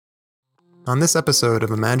On this episode of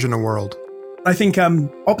Imagine a World. I think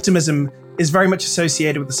optimism is very much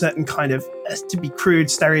associated with a certain kind of, to be crude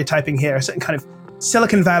stereotyping here, a certain kind of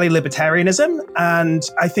Silicon Valley libertarianism. And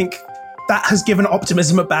I think that has given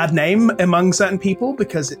optimism a bad name among certain people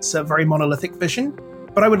because it's a very monolithic vision.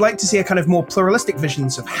 But I would like to see a kind of more pluralistic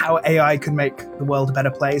visions of how AI could make the world a better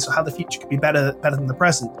place or how the future could be better than the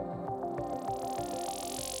present.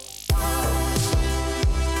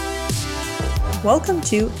 Welcome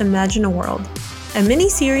to Imagine a World, a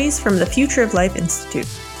mini-series from the Future of Life Institute.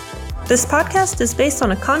 This podcast is based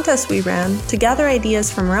on a contest we ran to gather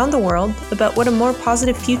ideas from around the world about what a more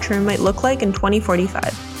positive future might look like in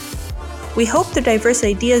 2045. We hope the diverse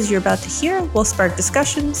ideas you're about to hear will spark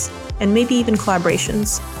discussions and maybe even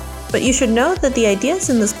collaborations. But you should know that the ideas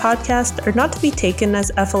in this podcast are not to be taken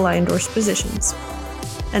as FLI-endorsed positions.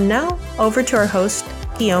 And now, over to our host,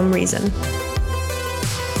 Guillaume Reason.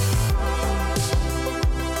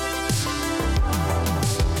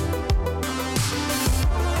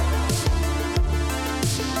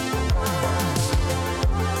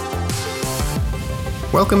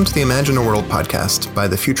 Welcome to the Imagine a World podcast by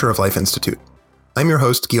the Future of Life Institute. I'm your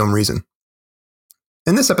host, Guillaume Reason.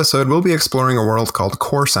 In this episode, we'll be exploring a world called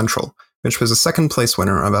Core Central, which was a second place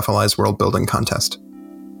winner of FLI's world building contest.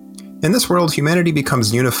 In this world, humanity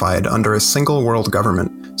becomes unified under a single world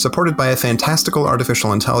government, supported by a fantastical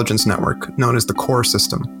artificial intelligence network known as the Core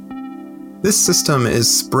System. This system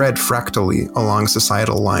is spread fractally along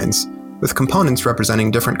societal lines, with components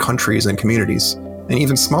representing different countries and communities, and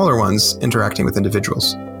even smaller ones interacting with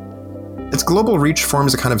individuals. Its global reach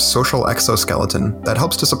forms a kind of social exoskeleton that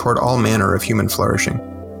helps to support all manner of human flourishing.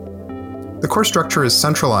 The core structure is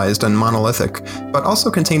centralized and monolithic, but also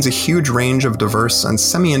contains a huge range of diverse and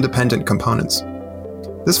semi-independent components.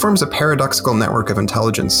 This forms a paradoxical network of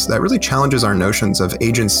intelligence that really challenges our notions of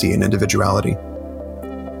agency and individuality.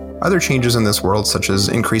 Other changes in this world, such as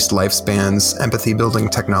increased lifespans, empathy-building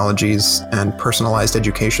technologies, and personalized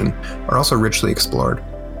education, are also richly explored.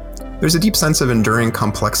 There's a deep sense of enduring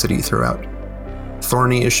complexity throughout.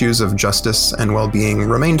 Thorny issues of justice and well-being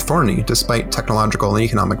remained thorny despite technological and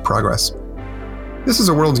economic progress. This is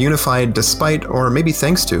a world unified despite, or maybe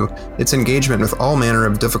thanks to, its engagement with all manner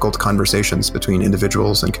of difficult conversations between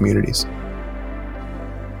individuals and communities.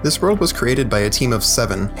 This world was created by a team of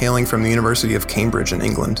 7 hailing from the University of Cambridge in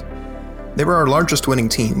England. They were our largest winning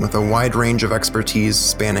team with a wide range of expertise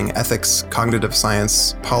spanning ethics, cognitive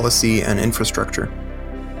science, policy, and infrastructure.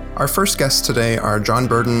 Our first guests today are John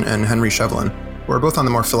Burden and Henry Shevlin, who are both on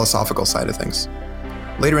the more philosophical side of things.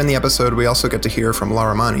 Later in the episode, we also get to hear from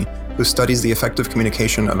Lara Mani, who studies the effective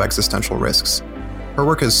communication of existential risks. Her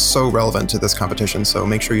work is so relevant to this competition, so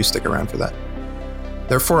make sure you stick around for that.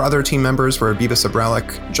 Their 4 other team members were Biba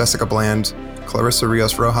Sabralik, Jessica Bland, Clarissa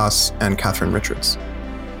Rios Rojas, and Catherine Richards.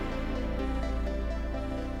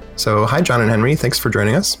 So, hi, John and Henry. Thanks for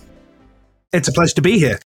joining us. It's a pleasure to be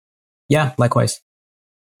here. Yeah, likewise.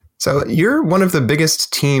 So, you're one of the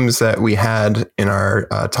biggest teams that we had in our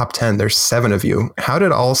top 10. There's 7 of you. How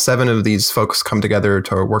did all 7 of these folks come together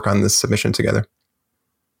to work on this submission together?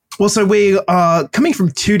 Well, so we are coming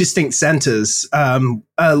from 2 distinct centers,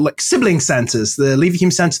 like sibling centers, the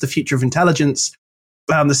Leverhulme Center, the Future of Intelligence,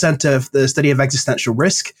 the Center of the Study of Existential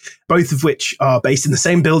Risk, both of which are based in the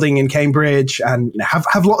same building in Cambridge and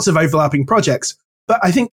have lots of overlapping projects. But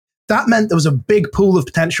I think that meant there was a big pool of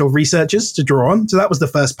potential researchers to draw on. So that was the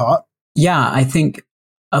first part. Yeah, I think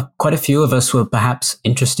quite a few of us were perhaps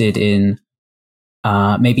interested in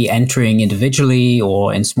maybe entering individually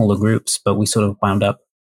or in smaller groups, but we sort of wound up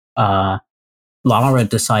Lara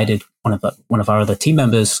decided, one of our other team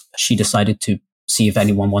members, she decided to see if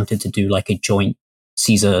anyone wanted to do like a joint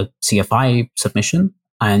CSER CFI submission,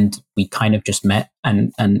 and we kind of just met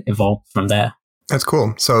and evolved from there. That's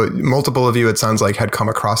cool. So multiple of you, it sounds like, had come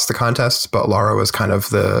across the contest, but Lara was kind of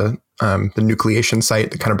the nucleation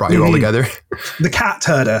site that kind of brought you all together. The cat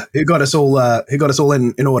herder who got us all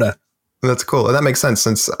in order. That's cool. And that makes sense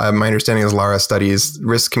since my understanding is Lara studies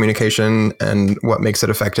risk communication and what makes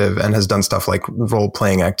it effective and has done stuff like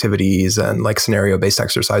role-playing activities and like scenario-based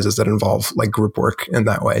exercises that involve like group work in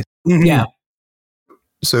that way. Mm-hmm. Yeah.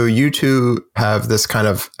 So you two have this kind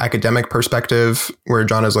of academic perspective where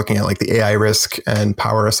John is looking at like the AI risk and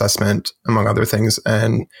power assessment, among other things.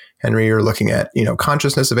 And Henry, you're looking at,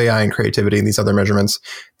 consciousness of AI and creativity and these other measurements.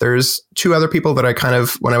 There's 2 other people that I kind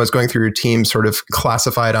of, when I was going through your team, sort of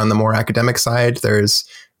classified on the more academic side. There's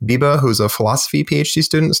Biba, who's a philosophy PhD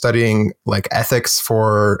student studying like ethics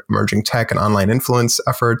for emerging tech and online influence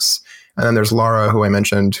efforts. And then there's Lara, who I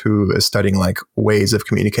mentioned, who is studying like ways of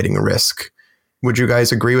communicating risk. Would you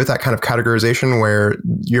guys agree with that kind of categorization where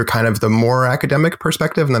you're kind of the more academic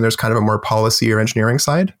perspective and then there's kind of a more policy or engineering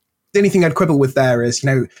side? The only thing I'd quibble with there is,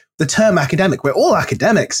 the term academic, we're all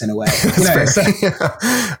academics in a way. So,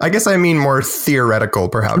 yeah. I guess I mean more theoretical,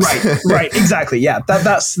 perhaps. Right, exactly. Yeah,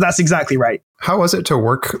 that's exactly right. How was it to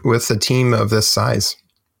work with a team of this size?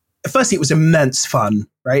 Firstly, it was immense fun,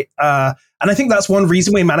 right? And I think that's one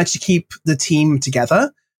reason we managed to keep the team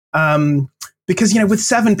together. Because, with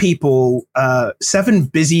 7 people, 7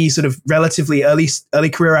 busy, sort of relatively early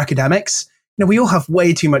career academics, we all have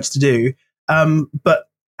way too much to do. But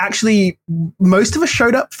actually, most of us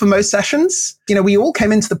showed up for most sessions. We all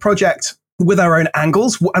came into the project with our own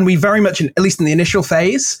angles, and we very much, at least in the initial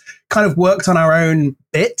phase, kind of worked on our own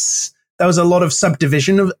bits. There was a lot of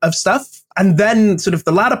subdivision of stuff. And then sort of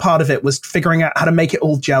the latter part of it was figuring out how to make it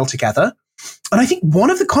all gel together. And I think one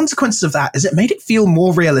of the consequences of that is it made it feel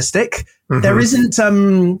more realistic. Mm-hmm. There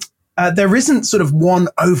isn't sort of one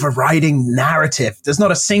overriding narrative. There's not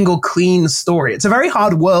a single clean story. It's a very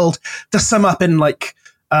hard world to sum up in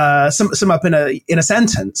sum up in a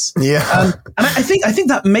sentence. Yeah. And I think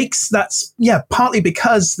that makes partly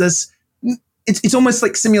because it's almost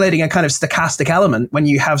like simulating a kind of stochastic element when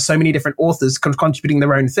you have so many different authors contributing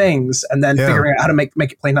their own things and then figuring out how to make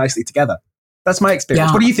it play nicely together. That's my experience.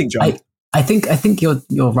 Yeah, what do you think, John? I think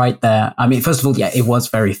you're right there. I mean, first of all, yeah, it was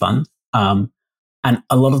very fun. And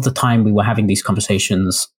a lot of the time we were having these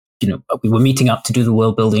conversations, we were meeting up to do the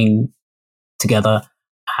world building together,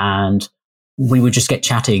 and we would just get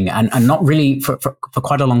chatting and not really for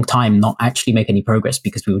quite a long time, not actually make any progress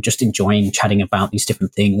because we were just enjoying chatting about these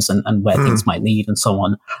different things and where things might lead and so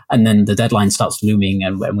on. And then the deadline starts looming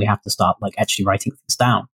and we have to start actually writing things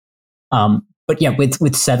down. But yeah,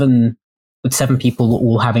 with seven people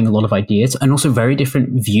all having a lot of ideas and also very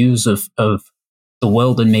different views of the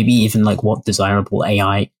world and maybe even what desirable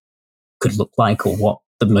AI could look like or what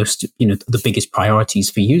the most, the biggest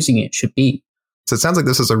priorities for using it should be. So it sounds like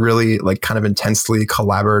this is a really kind of intensely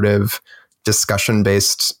collaborative,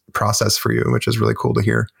 discussion-based process for you, which is really cool to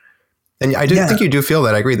hear. And I think you do feel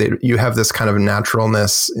that. I agree that you have this kind of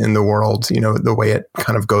naturalness in the world, the way it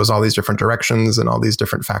kind of goes all these different directions and all these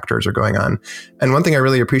different factors are going on. And one thing I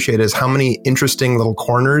really appreciate is how many interesting little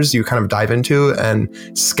corners you kind of dive into and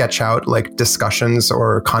sketch out discussions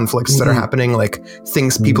or conflicts that are happening,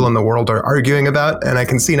 things people in the world are arguing about. And I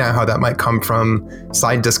can see now how that might come from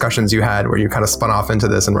side discussions you had where you kind of spun off into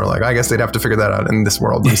this and were like, I guess they'd have to figure that out in this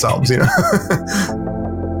world themselves,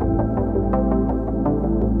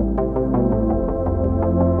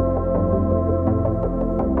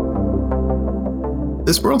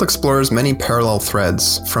 This world explores many parallel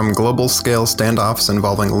threads, from global-scale standoffs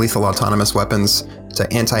involving lethal autonomous weapons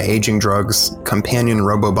to anti-aging drugs, companion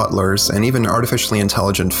robo-butlers, and even artificially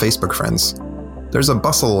intelligent Facebook friends. There's a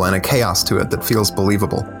bustle and a chaos to it that feels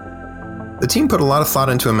believable. The team put a lot of thought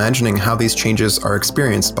into imagining how these changes are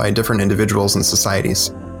experienced by different individuals and societies,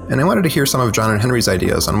 and I wanted to hear some of John and Henry's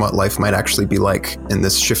ideas on what life might actually be like in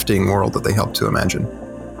this shifting world that they helped to imagine.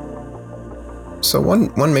 So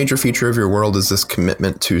one major feature of your world is this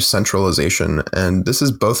commitment to centralization, and this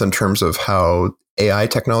is both in terms of how AI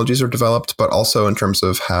technologies are developed, but also in terms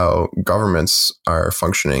of how governments are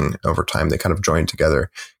functioning over time. They kind of join together.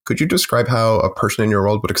 Could you describe how a person in your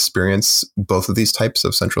world would experience both of these types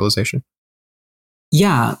of centralization?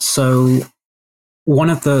 Yeah, so one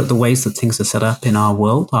of the ways that things are set up in our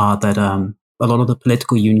world are that a lot of the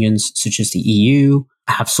political unions, such as the EU,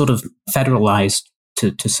 have sort of federalized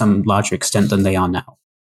to some larger extent than they are now.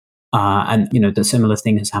 And, the similar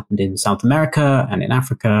thing has happened in South America and in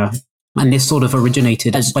Africa. And this sort of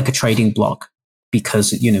originated as a trading bloc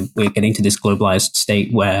because, we're getting to this globalized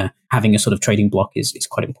state where having a sort of trading bloc is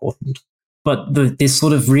quite important. But this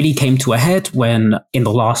sort of really came to a head when in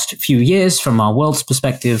the last few years, from our world's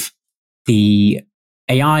perspective, the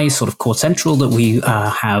AI sort of core central that we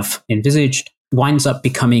have envisaged winds up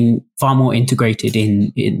becoming far more integrated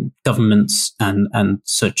in governments and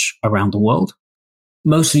such around the world,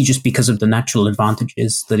 mostly just because of the natural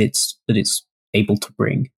advantages that it's able to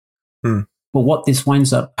bring. But what this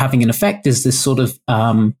winds up having an effect is this sort of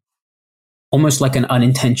almost like an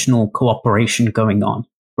unintentional cooperation going on,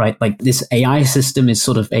 right? This AI system is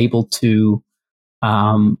sort of able to,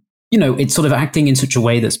 it's sort of acting in such a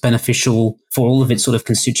way that's beneficial for all of its sort of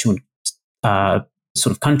constituent sort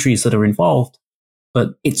of countries that are involved.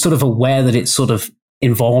 But it's sort of aware that it's sort of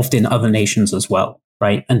involved in other nations as well,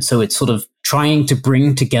 right? And so it's sort of trying to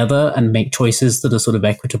bring together and make choices that are sort of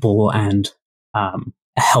equitable and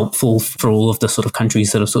helpful for all of the sort of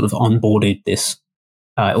countries that have sort of onboarded this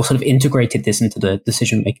or sort of integrated this into the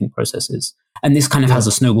decision-making processes. And this kind of has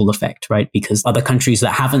a snowball effect, right? Because other countries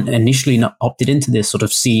that haven't initially not opted into this sort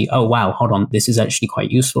of see, oh, wow, hold on, this is actually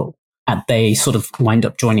quite useful. And they sort of wind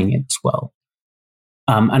up joining it as well.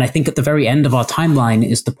 And I think at the very end of our timeline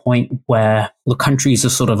is the point where the countries are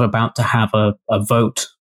sort of about to have a vote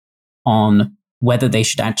on whether they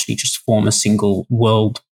should actually just form a single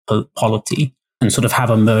world polity and sort of have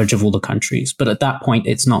a merge of all the countries. But at that point,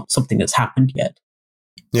 it's not something that's happened yet.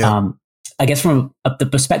 Yeah. I guess from the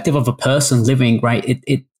perspective of a person living, right,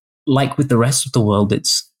 it like with the rest of the world,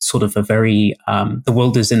 it's sort of a very, the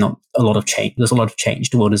world is in a lot of change. There's a lot of change.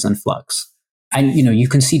 The world is in flux. And, you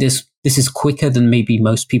can see this is quicker than maybe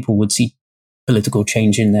most people would see political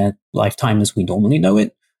change in their lifetime as we normally know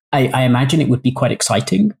it. I imagine it would be quite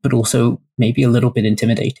exciting, but also maybe a little bit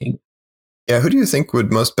intimidating. Yeah, who do you think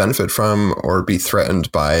would most benefit from or be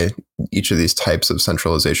threatened by each of these types of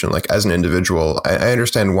centralization? Like as an individual, I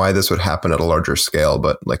understand why this would happen at a larger scale,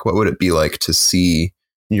 but like what would it be like to see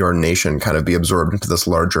your nation kind of be absorbed into this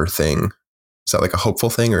larger thing? Is that like a hopeful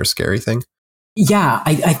thing or a scary thing? Yeah,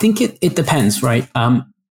 I think it depends, right?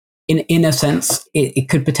 In a sense, it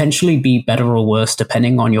could potentially be better or worse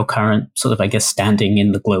depending on your current sort of, I guess, standing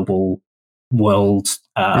in the global world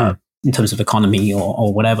in terms of economy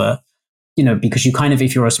or whatever. Because you kind of,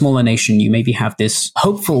 if you're a smaller nation, you maybe have this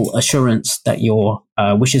hopeful assurance that your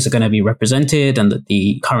wishes are going to be represented and that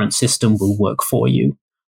the current system will work for you.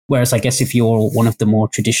 Whereas I guess if you're one of the more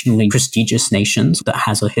traditionally prestigious nations that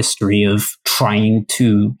has a history of trying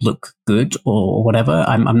to look good or whatever,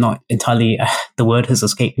 I'm not entirely, the word has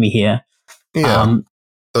escaped me here. Yeah.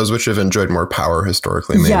 Those which have enjoyed more power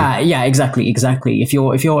historically, maybe. Yeah, exactly. If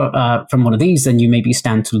you're from one of these, then you maybe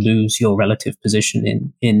stand to lose your relative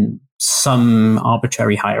position in some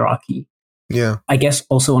arbitrary hierarchy. Yeah. I guess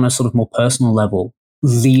also on a sort of more personal level,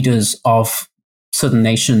 leaders of certain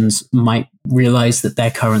nations might realize that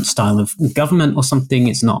their current style of government or something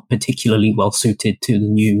is not particularly well suited to the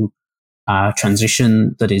new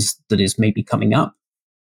transition that is maybe coming up.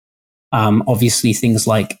 Obviously, things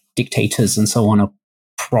like dictators and so on are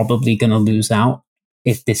probably going to lose out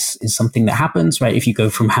if this is something that happens, right? If you go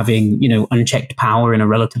from having, unchecked power in a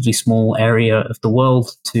relatively small area of the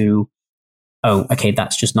world to, oh, okay,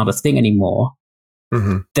 that's just not a thing anymore,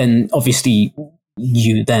 then obviously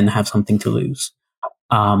you then have something to lose.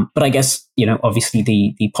 But I guess, obviously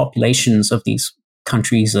the populations of these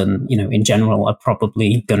countries and, in general are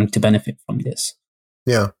probably going to benefit from this.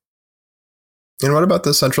 Yeah. And what about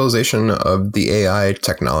the centralization of the AI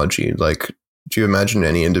technology? Like, do you imagine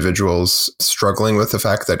any individuals struggling with the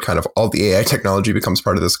fact that kind of all the AI technology becomes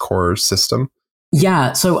part of this core system?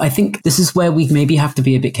 Yeah, so I think this is where we maybe have to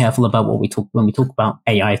be a bit careful about when we talk about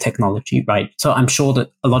AI technology, right? So I'm sure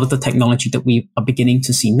that a lot of the technology that we are beginning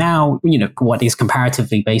to see now, what is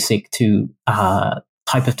comparatively basic to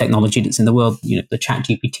type of technology that's in the world, the chat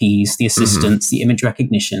GPTs, the assistants, the image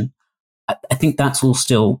recognition, I think that's all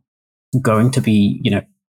still going to be,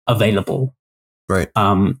 available. Right.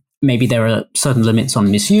 Maybe there are certain limits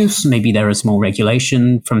on misuse. Maybe there is more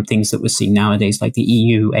regulation from things that we're seeing nowadays, like the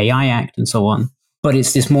EU AI Act and so on. But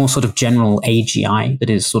it's this more sort of general AGI that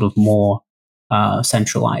is sort of more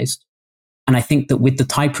centralized. And I think that with the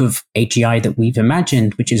type of AGI that we've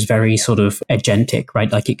imagined, which is very sort of agentic,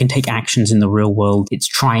 right? Like it can take actions in the real world. It's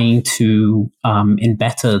trying to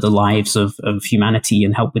better the lives of humanity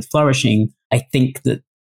and help with flourishing. I think that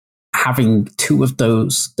having two of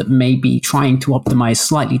those that may be trying to optimize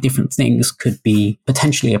slightly different things could be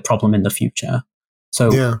potentially a problem in the future.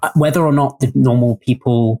 So whether or not the normal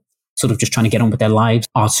people sort of just trying to get on with their lives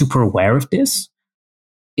are super aware of this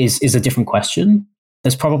is a different question.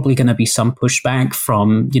 There's probably going to be some pushback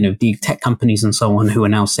from, the tech companies and so on who are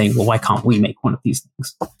now saying, well, why can't we make one of these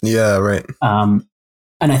things? Yeah, right. And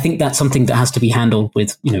I think that's something that has to be handled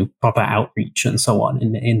with, proper outreach and so on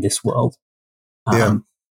in this world.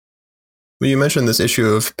 Well, you mentioned this issue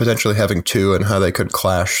of potentially having two and how they could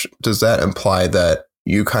clash. Does that imply that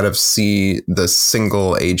you kind of see the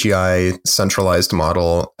single AGI centralized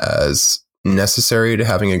model as necessary to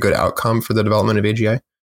having a good outcome for the development of AGI?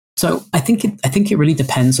 So I think it really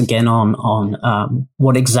depends again on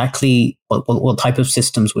what exactly what type of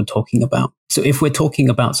systems we're talking about. So if we're talking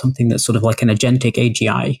about something that's sort of like an agentic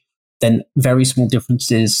AGI, then very small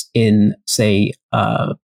differences in, say,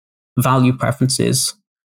 value preferences,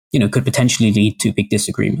 could potentially lead to big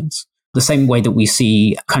disagreements. The same way that we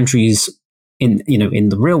see countries in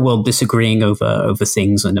the real world disagreeing over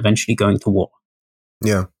things and eventually going to war.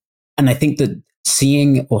 Yeah. And I think that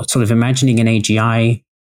seeing or sort of imagining an AGI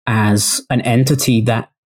as an entity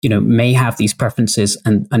that may have these preferences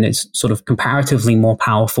and it's sort of comparatively more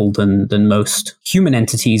powerful than most human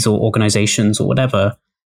entities or organizations or whatever,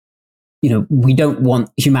 we don't want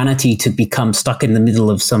humanity to become stuck in the middle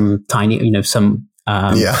of some tiny, some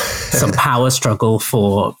power struggle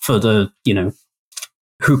for the,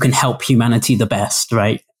 who can help humanity the best,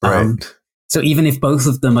 right? Right. So even if both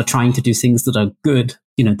of them are trying to do things that are good,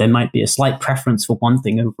 there might be a slight preference for one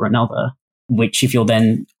thing over another, which if you're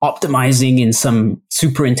then optimizing in some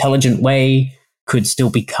super intelligent way could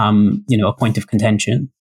still become, a point of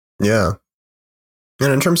contention. Yeah.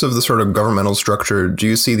 And in terms of the sort of governmental structure, do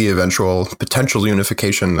you see the eventual potential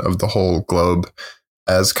unification of the whole globe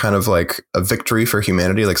as kind of like a victory for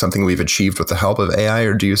humanity, like something we've achieved with the help of AI,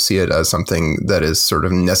 or do you see it as something that is sort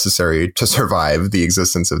of necessary to survive the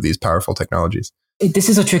existence of these powerful technologies? This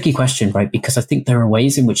is a tricky question, right? Because I think there are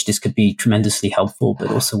ways in which this could be tremendously helpful,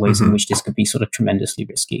 but also ways in which this could be sort of tremendously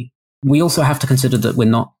risky. We also have to consider that we're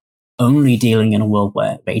not only dealing in a world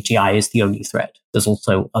where AGI is the only threat. There's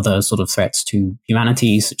also other sort of threats to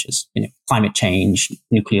humanity, such as climate change,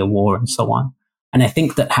 nuclear war, and so on. And I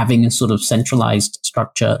think that having a sort of centralized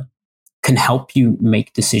structure can help you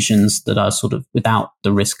make decisions that are sort of without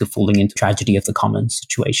the risk of falling into tragedy of the commons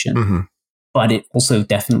situation. But it also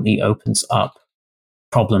definitely opens up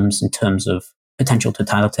problems in terms of potential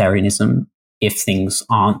totalitarianism if things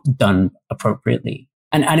aren't done appropriately.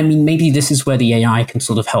 And I mean, maybe this is where the AI can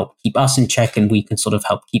sort of help keep us in check and we can sort of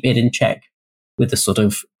help keep it in check with a sort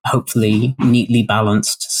of hopefully neatly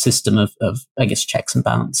balanced system of I guess, checks and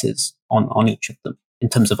balances on each of them in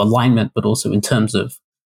terms of alignment, but also in terms of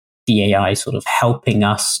the AI sort of helping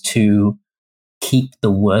us to keep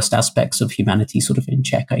the worst aspects of humanity sort of in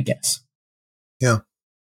check, I guess. Yeah.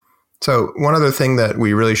 So one other thing that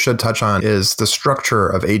we really should touch on is the structure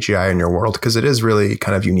of AGI in your world, because it is really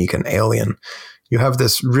kind of unique and alien. You have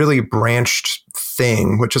this really branched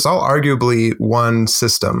thing, which is all arguably one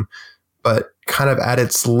system, but kind of at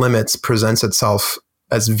its limits presents itself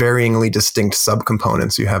as varyingly distinct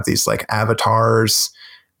subcomponents. You have these like avatars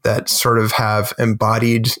that sort of have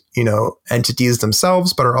embodied, entities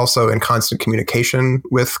themselves, but are also in constant communication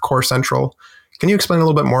with Core Central. Can you explain a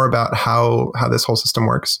little bit more about how this whole system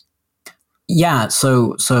works? Yeah,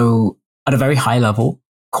 so at a very high level,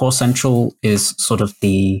 Core Central is sort of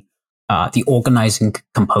the organizing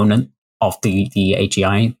component of the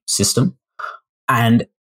AGI system, and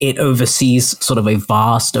it oversees sort of a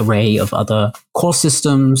vast array of other core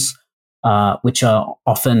systems, which are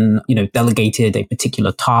often delegated a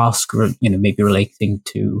particular task, or maybe relating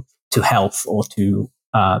to health or to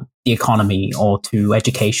the economy or to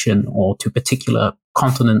education or to particular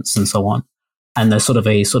continents and so on. And there's sort of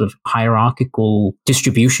a sort of hierarchical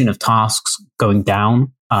distribution of tasks going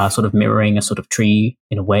down, sort of mirroring a sort of tree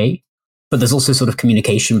in a way. But there's also sort of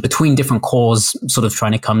communication between different cores, sort of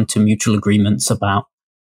trying to come to mutual agreements about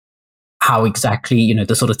how exactly,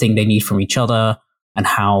 the sort of thing they need from each other and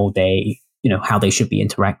how they should be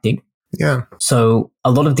interacting. Yeah. So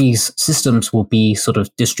a lot of these systems will be sort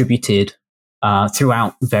of distributed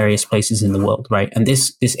throughout various places in the world, right? And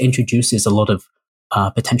this introduces a lot of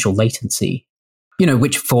potential latency,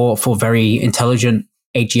 which for very intelligent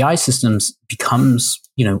AGI systems becomes,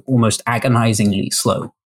 almost agonizingly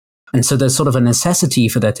slow. And so there's sort of a necessity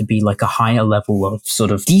for there to be like a higher level of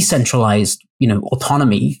sort of decentralized,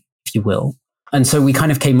 autonomy, if you will. And so we kind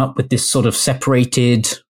of came up with this sort of separated,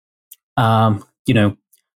 I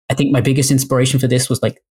think my biggest inspiration for this was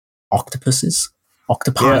like octopuses,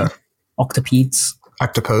 octopi, octopodes.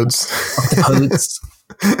 Octopodes.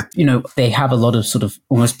 They have a lot of sort of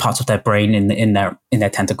almost parts of their brain in their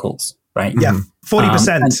tentacles, right? Yeah,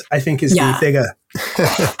 40% I think is the figure.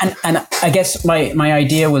 and I guess my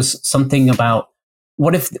idea was something about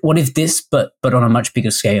what if this, but on a much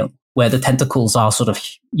bigger scale, where the tentacles are sort of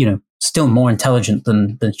still more intelligent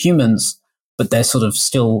than humans, but they're sort of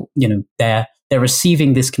still they're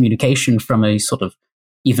receiving this communication from a sort of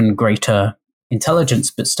even greater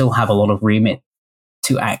intelligence, but still have a lot of remit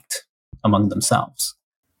to act among themselves.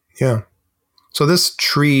 Yeah. So this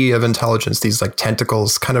tree of intelligence, these like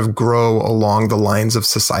tentacles kind of grow along the lines of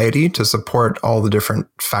society to support all the different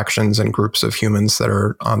factions and groups of humans that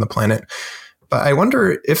are on the planet. But I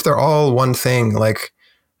wonder if they're all one thing, like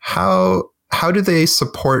how do they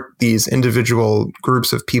support these individual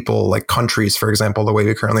groups of people, like countries, for example, the way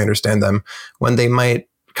we currently understand them, when they might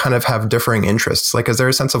kind of have differing interests? Like, is there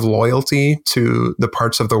a sense of loyalty to the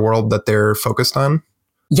parts of the world that they're focused on?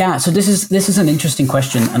 Yeah, so this is an interesting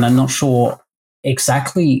question, and I'm not sure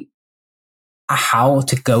exactly how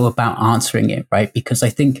to go about answering it, right? Because I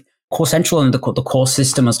think Core Central and the core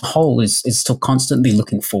system as a whole is still constantly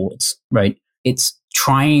looking forwards, right? It's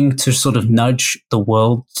trying to sort of nudge the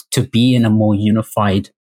world to be in a more unified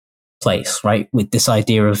place, right? With this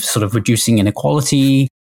idea of sort of reducing inequality,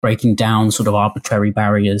 breaking down sort of arbitrary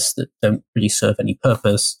barriers that don't really serve any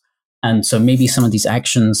purpose. And so maybe some of these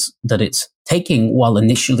actions that it's taking, while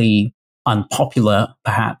initially unpopular,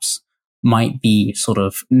 perhaps, might be sort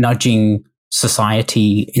of nudging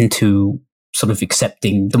society into sort of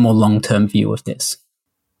accepting the more long-term view of this.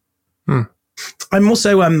 I'm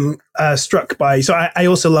also struck by, so I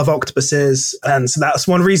also love octopuses. And so that's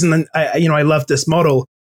one reason that I love this model.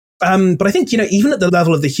 But I think, even at the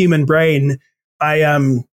level of the human brain,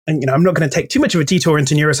 I'm not going to take too much of a detour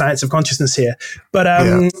into neuroscience of consciousness here, but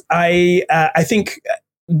I think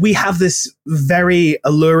we have this very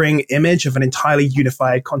alluring image of an entirely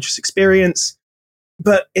unified conscious experience,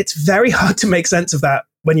 but it's very hard to make sense of that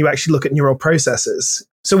when you actually look at neural processes.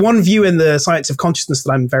 So one view in the science of consciousness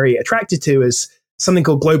that I'm very attracted to is something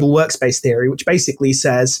called global workspace theory, which basically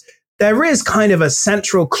says there is kind of a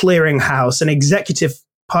central clearinghouse, an executive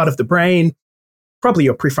part of the brain, probably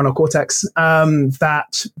your prefrontal cortex,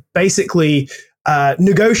 that basically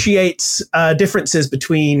negotiates differences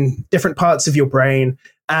between different parts of your brain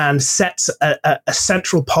and sets a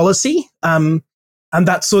central policy. And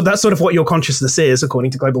that's sort of what your consciousness is,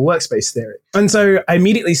 according to global workspace theory. And so I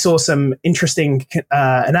immediately saw some interesting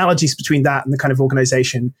analogies between that and the kind of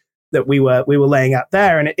organization that we were laying out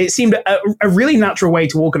there. And it seemed a really natural way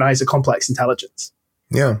to organize a complex intelligence.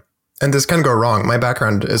 Yeah. And this can go wrong. My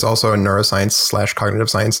background is also in neuroscience / cognitive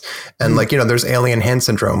science. And there's alien hand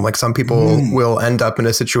syndrome. Like some people will end up in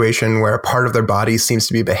a situation where a part of their body seems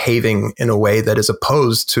to be behaving in a way that is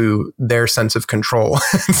opposed to their sense of control.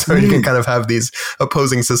 So you can kind of have these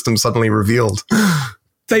opposing systems suddenly revealed.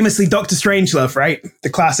 Famously, Dr. Strangelove, right? The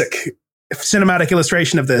classic cinematic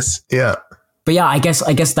illustration of this. Yeah. But yeah, I guess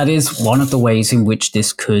that is one of the ways in which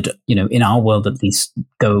this could, in our world at least,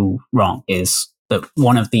 go wrong, is that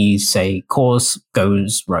one of these, say, cores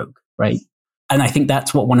goes rogue, right? And I think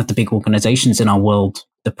that's what one of the big organizations in our world,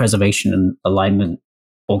 the Preservation and Alignment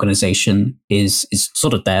Organization, is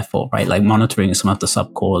sort of there for, right? Like monitoring some of the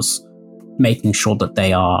subcores, making sure that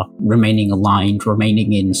they are remaining aligned,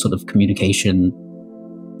 remaining in sort of communication,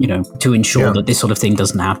 to ensure that this sort of thing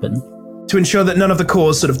doesn't happen. To ensure that none of the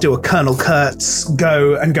cores sort of do a Colonel Kurtz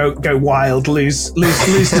go wild, lose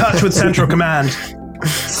touch with central command.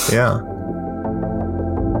 Yeah.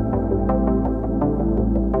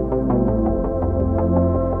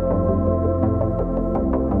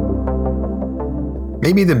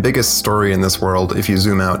 Maybe the biggest story in this world, if you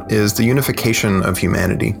zoom out, is the unification of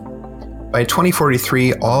humanity. By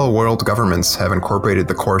 2043, all world governments have incorporated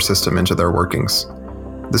the core system into their workings.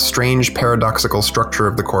 The strange, paradoxical structure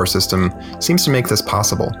of the core system seems to make this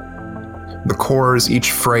possible. The cores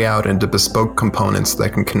each fray out into bespoke components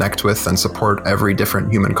that can connect with and support every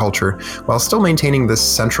different human culture, while still maintaining this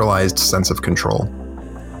centralized sense of control.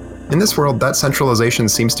 In this world, that centralization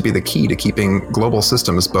seems to be the key to keeping global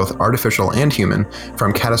systems, both artificial and human,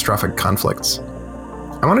 from catastrophic conflicts.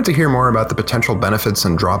 I wanted to hear more about the potential benefits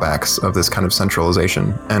and drawbacks of this kind of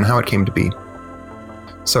centralization and how it came to be.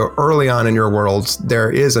 So early on in your world, there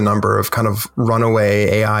is a number of kind of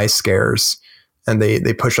runaway AI scares, and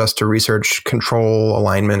they push us to research control,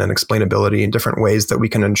 alignment, and explainability in different ways that we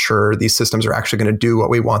can ensure these systems are actually going to do what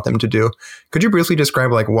we want them to do. Could you briefly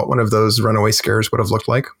describe what one of those runaway scares would have looked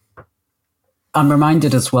like? I'm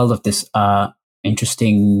reminded as well of this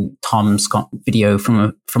interesting Tom Scott video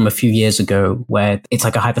from a few years ago, where it's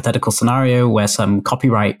like a hypothetical scenario where some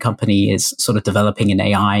copyright company is sort of developing an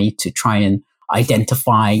AI to try and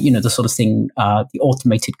identify, the sort of thing, the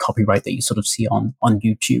automated copyright that you sort of see on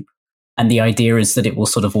YouTube. And the idea is that it will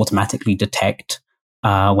sort of automatically detect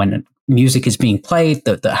when music is being played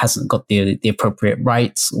that hasn't got the appropriate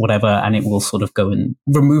rights, whatever, and it will sort of go and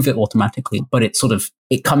remove it automatically. But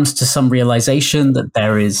it comes to some realization that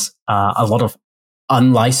there is a lot of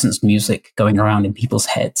unlicensed music going around in people's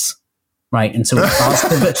heads, right? And so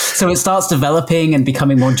it starts developing and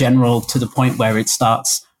becoming more general to the point where it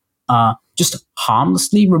starts just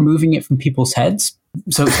harmlessly removing it from people's heads.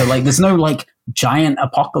 So there's no giant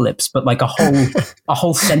apocalypse, but a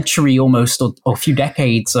whole century almost, or a few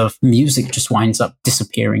decades of music just winds up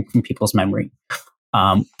disappearing from people's memory.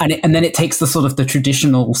 And then it takes the sort of the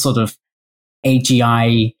traditional sort of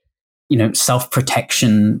AGI,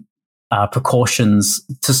 self-protection precautions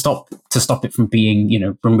to stop it from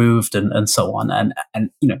being, removed and so on. And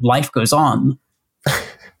life goes on,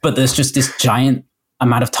 but there's just this giant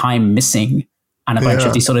amount of time missing, and a bunch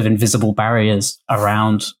of these sort of invisible barriers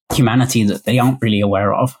around humanity that they aren't really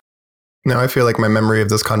aware of. Now I feel like my memory of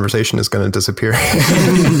this conversation is going to disappear.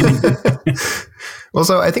 Well,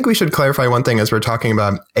 so I think we should clarify one thing as we're talking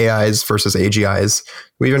about AIs versus AGIs.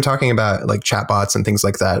 We've been talking about like chatbots and things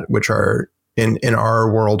like that, which are in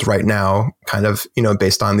our world right now, kind of,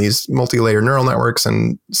 based on these multi-layer neural networks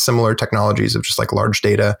and similar technologies of just like large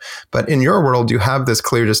data. But in your world, you have this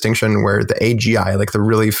clear distinction where the AGI, like the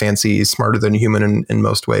really fancy, smarter than human in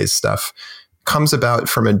most ways stuff, comes about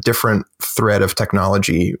from a different thread of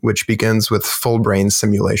technology, which begins with full brain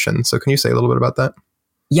simulation. So can you say a little bit about that?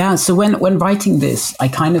 Yeah. So when writing this, I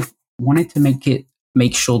kind of wanted to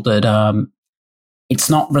make sure that it's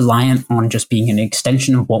not reliant on just being an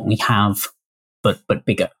extension of what we have, but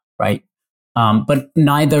bigger, right? But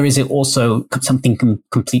neither is it also something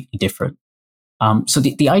completely different. So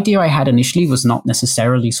the idea I had initially was not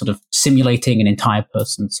necessarily sort of simulating an entire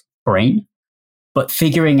person's brain, but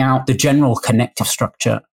figuring out the general connective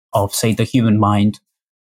structure of, say, the human mind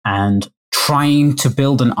and trying to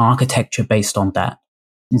build an architecture based on that,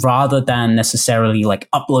 rather than necessarily like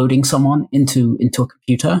uploading someone into a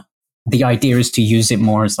computer. The idea is to use it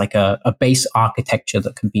more as like a base architecture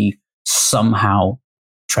that can be somehow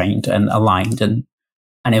trained and aligned and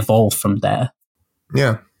evolve from there.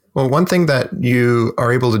 Yeah. Well, one thing that you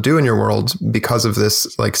are able to do in your world because of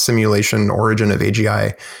this like simulation origin of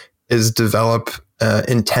AGI is develop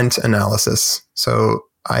intent analysis. So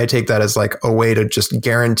I take that as like a way to just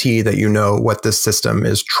guarantee that you know what this system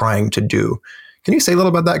is trying to do. Can you say a little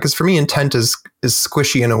about that? Because for me, intent is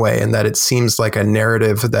squishy in a way, in that it seems like a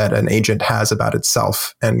narrative that an agent has about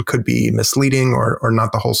itself and could be misleading or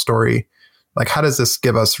not the whole story. Like, how does this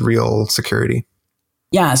give us real security?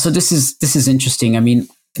 Yeah, so this is interesting. I mean,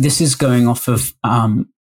 this is going off of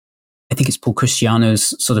I think it's Paul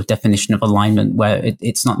Christiano's sort of definition of alignment, where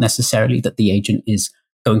it's not necessarily that the agent is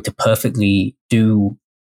going to perfectly do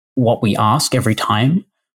what we ask every time,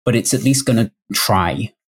 but it's at least going to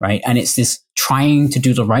try. Right. And it's this trying to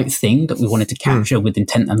do the right thing that we wanted to capture with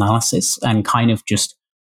intent analysis, and kind of just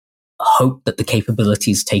hope that the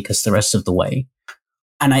capabilities take us the rest of the way.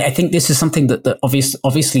 And I think this is something that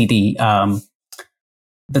obviously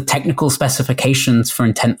the technical specifications for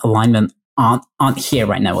intent alignment aren't here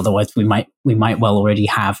right now. Otherwise, we might well already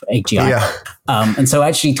have AGI. Yeah. And so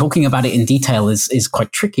actually talking about it in detail is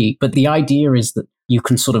quite tricky. But the idea is that you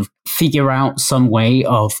can sort of figure out some way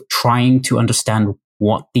of trying to understand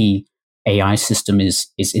what the AI system is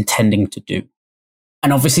intending to do.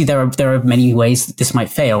 And obviously there are many ways that this might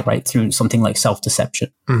fail, right? Through something like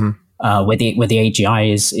self-deception, where the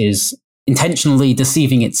AGI is intentionally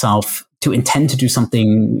deceiving itself to intend to do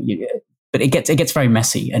something, but it gets very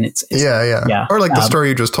messy, and it's yeah. Or like the story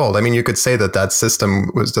you just told. I mean, you could say that system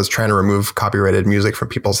was just trying to remove copyrighted music from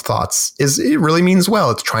people's thoughts. It really means well.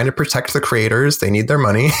 It's trying to protect the creators. They need their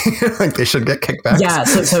money. Like they should get kickbacks. Yeah.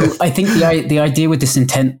 So I think the idea with this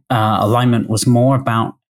intent alignment was more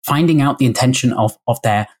about finding out the intention of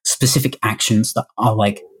their specific actions that are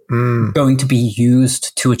like going to be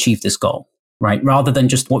used to achieve this goal, right? Rather than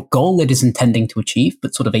just what goal it is intending to achieve,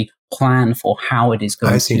 but sort of a plan for how it is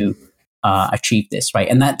going to achieve this, right?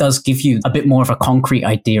 And that does give you a bit more of a concrete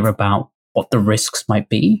idea about what the risks might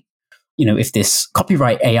be. If this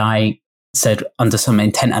copyright AI said under some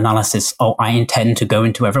intent analysis, oh, I intend to go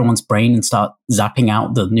into everyone's brain and start zapping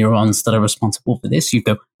out the neurons that are responsible for this, you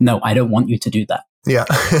go, no, I don't want you to do that. Yeah.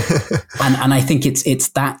 and I think it's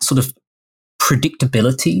that sort of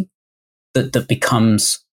predictability that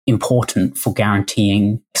becomes important for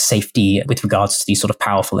guaranteeing safety with regards to these sort of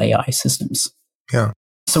powerful AI systems. Yeah.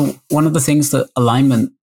 So one of the things that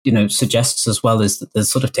alignment, suggests as well is that there's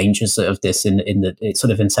sort of dangers of this in that it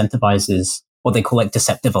sort of incentivizes what they call like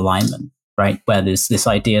deceptive alignment, right? Where there's this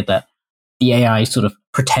idea that the AI sort of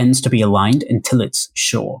pretends to be aligned until it's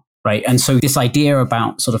sure, right? And so this idea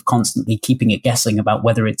about sort of constantly keeping it guessing about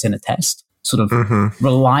whether it's in a test sort of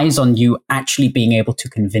relies on you actually being able to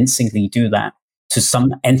convincingly do that to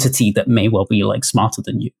some entity that may well be like smarter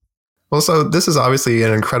than you. Well, so this is obviously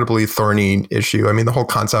an incredibly thorny issue. I mean, the whole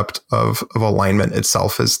concept of alignment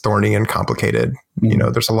itself is thorny and complicated.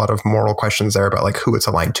 There's a lot of moral questions there about like who it's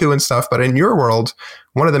aligned to and stuff. But in your world,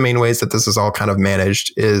 one of the main ways that this is all kind of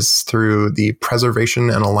managed is through the Preservation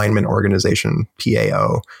and Alignment Organization,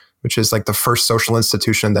 PAO, which is like the first social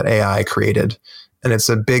institution that AI created. And it's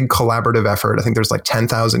a big collaborative effort. I think there's like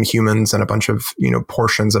 10,000 humans and a bunch of,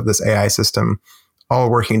 portions of this AI system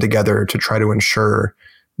all working together to try to ensure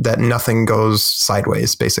that nothing goes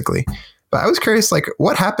sideways, basically. But I was curious, like,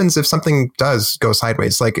 what happens if something does go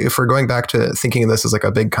sideways? Like, if we're going back to thinking of this as like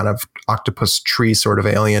a big kind of octopus tree sort of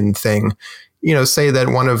alien thing, say that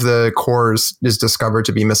one of the cores is discovered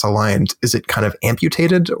to be misaligned, is it kind of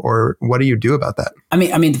amputated, or what do you do about that? I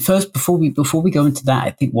mean, first, before we go into that,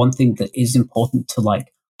 I think one thing that is important to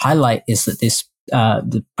highlight is that this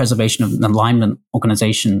the preservation of an alignment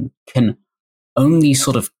organization can only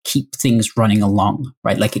sort of keep things running along,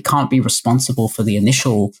 right? Like it can't be responsible for the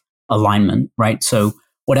initial alignment, right? So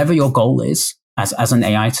whatever your goal is as an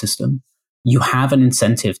AI system, you have an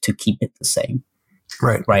incentive to keep it the same.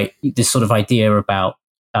 Right. This sort of idea about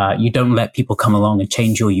you don't let people come along and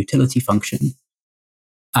change your utility function.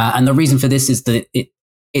 And the reason for this is that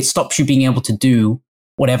it stops you being able to do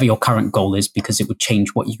whatever your current goal is because it would change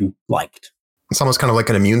what you liked. It's almost kind of like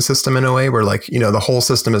an immune system in a way where the whole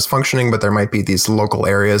system is functioning, but there might be these local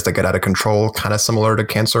areas that get out of control, kind of similar to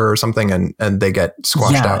cancer or something, and they get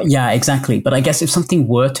squashed out. Yeah, exactly. But I guess if something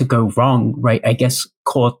were to go wrong, right, I guess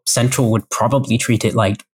Core Central would probably treat it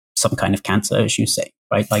like some kind of cancer, as you say,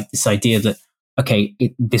 right? Like this idea that, okay,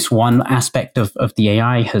 this one aspect of the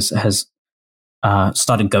AI has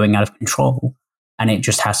started going out of control and it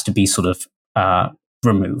just has to be sort of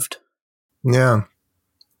removed. Yeah.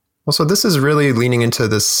 Well, so this is really leaning into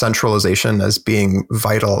this centralization as being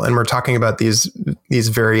vital. And we're talking about these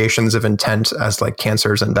variations of intent as like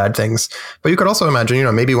cancers and bad things. But you could also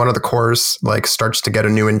imagine, maybe one of the cores starts to get a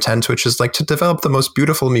new intent, which is to develop the most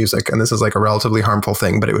beautiful music. And this is like a relatively harmful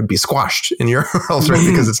thing, but it would be squashed in your world, right?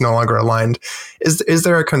 Because it's no longer aligned. Is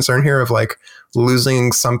there a concern here of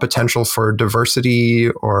losing some potential for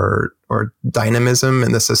diversity or dynamism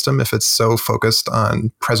in the system if it's so focused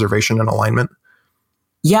on preservation and alignment?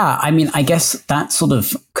 Yeah, I mean, I guess that sort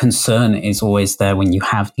of concern is always there when you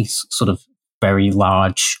have these sort of very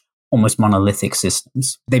large, almost monolithic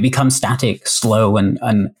systems. They become static, slow,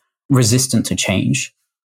 and resistant to change.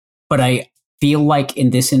 But I feel like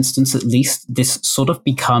in this instance, at least, this sort of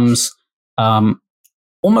becomes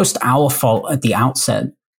almost our fault at the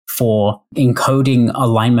outset for encoding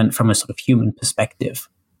alignment from a sort of human perspective,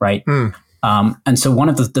 right? And so one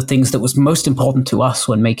of the things that was most important to us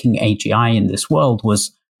when making AGI in this world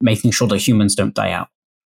was making sure that humans don't die out.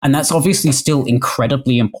 And that's obviously still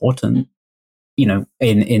incredibly important,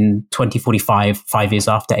 in 2045, 5 years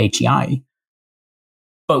after AGI.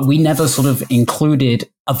 But we never sort of included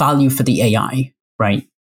a value for the AI, right?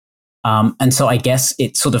 And so I guess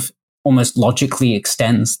it sort of almost logically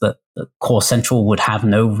extends that Core Central would have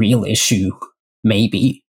no real issue,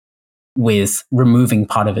 maybe, with removing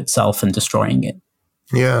part of itself and destroying it.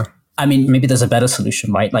 Yeah. I mean, maybe there's a better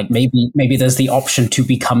solution, right? Like maybe there's the option to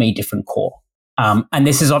become a different core. And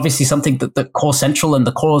this is obviously something that the Core Central and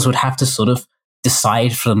the cores would have to sort of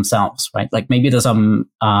decide for themselves, right? Like maybe there's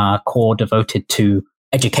a core devoted to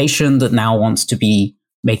education that now wants to be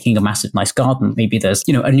making a massive nice garden. Maybe there's,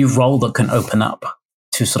 a new role that can open up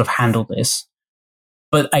to sort of handle this.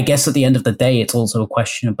 But I guess at the end of the day, it's also a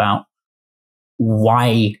question about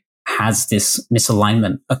why has this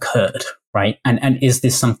misalignment occurred, right? And is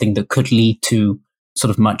this something that could lead to sort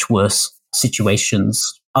of much worse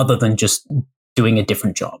situations other than just doing a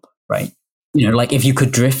different job, right? Like if you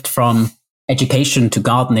could drift from education to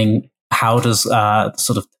gardening, how does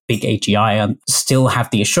sort of big AGI still have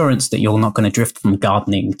the assurance that you're not going to drift from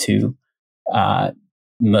gardening to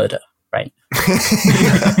murder, right?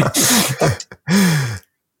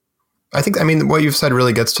 I think, what you've said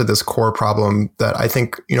really gets to this core problem that I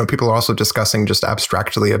think, people are also discussing just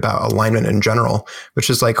abstractly about alignment in general, which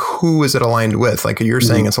is who is it aligned with? Like you're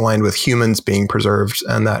saying it's aligned with humans being preserved,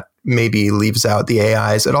 and that maybe leaves out the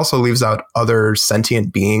AIs. It also leaves out other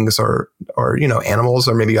sentient beings or animals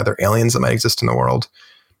or maybe other aliens that might exist in the world.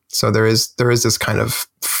 So there is this kind of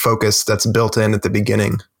focus that's built in at the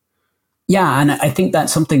beginning. Yeah. And I think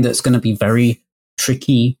that's something that's going to be very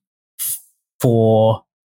tricky for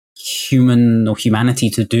human or humanity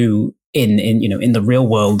to do in the real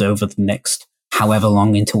world over the next however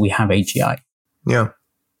long until we have AGI. Yeah.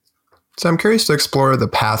 So I'm curious to explore the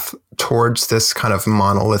path towards this kind of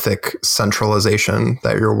monolithic centralization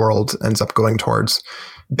that your world ends up going towards.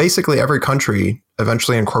 Basically, every country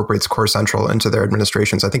eventually incorporates Core Central into their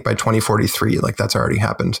administrations. I think by 2043, that's already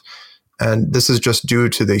happened. And this is just due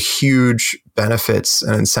to the huge benefits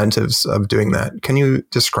and incentives of doing that. Can you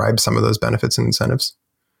describe some of those benefits and incentives?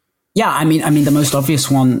 Yeah, I mean, the most obvious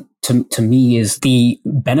one to me is the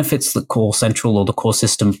benefits that Core Central or the core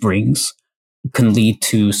system brings can lead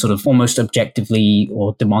to sort of almost objectively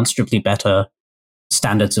or demonstrably better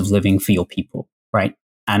standards of living for your people, right?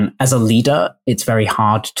 And as a leader, it's very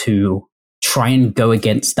hard to try and go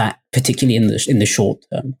against that, particularly in the short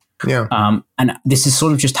term. Yeah. And this is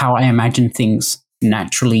sort of just how I imagine things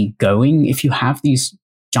naturally going if you have these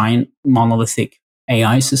giant monolithic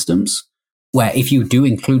AI systems. where if you do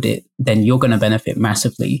include it, then you're going to benefit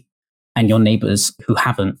massively, and your neighbors who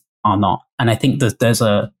haven't are not. And I think that there's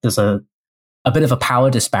a bit of a power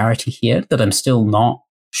disparity here that I'm still not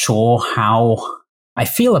sure how I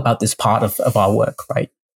feel about this part of our work, right?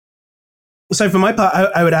 So for my part,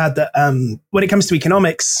 I would add that when it comes to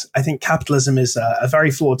economics, I think capitalism is a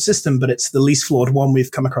very flawed system, but it's the least flawed one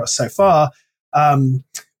we've come across so far,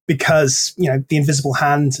 because the invisible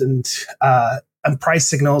hand and price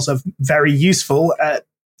signals are very useful.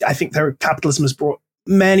 I think capitalism has brought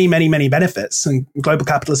many, many, many benefits, and global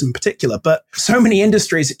capitalism in particular. But so many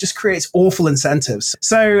industries, it just creates awful incentives.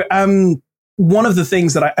 So one of the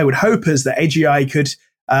things that I would hope is that AGI could,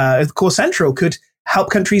 Core Central could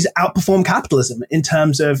help countries outperform capitalism in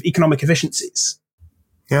terms of economic efficiencies.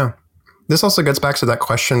 Yeah. This also gets back to that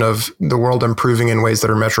question of the world improving in ways that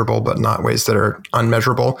are measurable, but not ways that are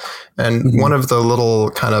unmeasurable. And one of the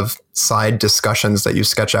little kind of side discussions that you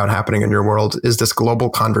sketch out happening in your world is this global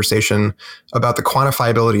conversation about the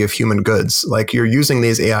quantifiability of human goods. Like, you're using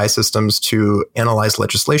these AI systems to analyze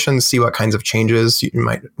legislation, see what kinds of changes you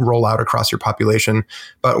might roll out across your population.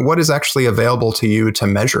 But what is actually available to you to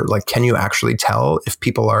measure? Like, can you actually tell if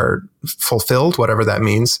people are fulfilled, whatever that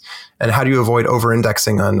means? And how do you avoid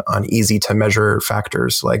over-indexing on easy to measure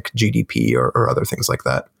factors like GDP or other things like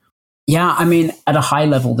that? Yeah, I mean, at a high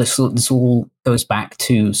level, this all goes back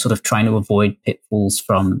to sort of trying to avoid pitfalls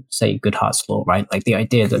from, say, Goodhart's law, right? Like the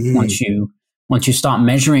idea that once you start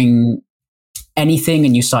measuring anything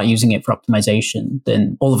and you start using it for optimization,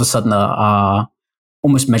 then all of a sudden are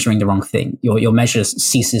almost measuring the wrong thing. Your measure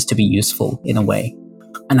ceases to be useful in a way.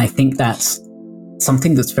 And I think that's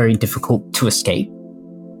something that's very difficult to escape.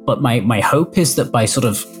 But my hope is that by sort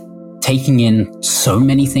of taking in so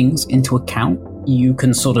many things into account, you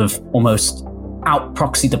can sort of almost out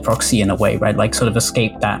proxy the proxy in a way, right? Like sort of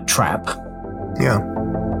escape that trap. Yeah.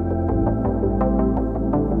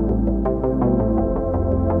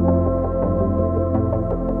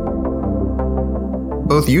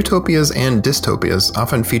 Both utopias and dystopias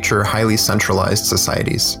often feature highly centralized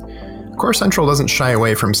societies. Core Central doesn't shy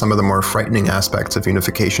away from some of the more frightening aspects of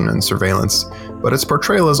unification and surveillance, but its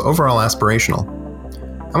portrayal is overall aspirational.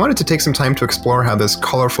 I wanted to take some time to explore how this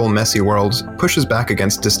colorful, messy world pushes back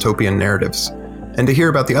against dystopian narratives, and to hear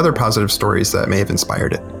about the other positive stories that may have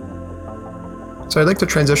inspired it. So I'd like to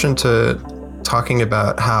transition to talking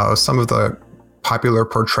about how some of the popular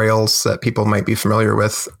portrayals that people might be familiar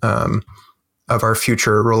with of our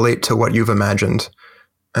future relate to what you've imagined.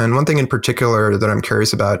 And one thing in particular that I'm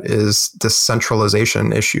curious about is this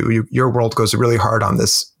centralization issue. Your world goes really hard on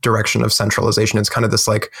this direction of centralization. It's kind of this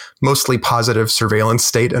like mostly positive surveillance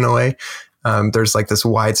state in a way. There's like this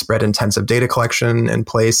widespread intensive data collection in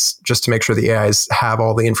place just to make sure the AIs have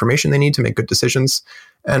all the information they need to make good decisions.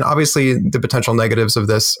 And obviously the potential negatives of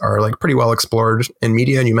this are like pretty well explored in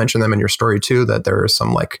media. And you mentioned them in your story too, that there are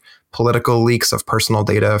some like political leaks of personal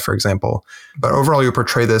data, for example. But overall, you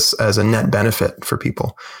portray this as a net benefit for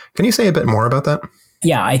people. Can you say a bit more about that?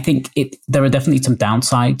 Yeah, I think there are definitely some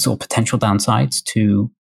downsides or potential downsides to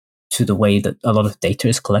the way that a lot of data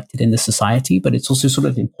is collected in the society. But it's also sort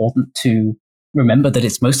of important to remember that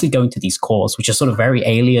it's mostly going to these cores, which are sort of very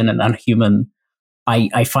alien and unhuman.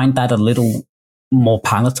 I find that a little more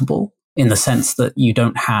palatable in the sense that you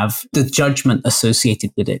don't have the judgment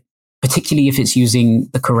associated with it, particularly if it's using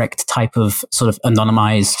the correct type of sort of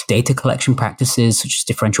anonymized data collection practices, such as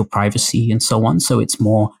differential privacy and so on. So it's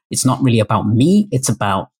not really about me, it's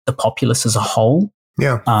about the populace as a whole.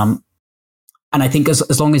 Yeah. And I think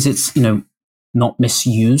as long as it's, not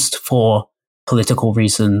misused for political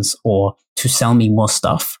reasons or to sell me more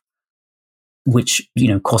stuff, which,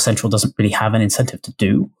 Core Central doesn't really have an incentive to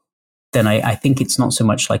do, then I think it's not so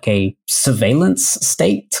much like a surveillance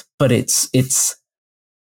state, but it's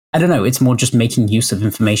I don't know, it's more just making use of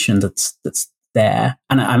information that's there.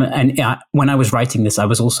 And when I was writing this, I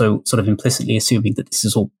was also sort of implicitly assuming that this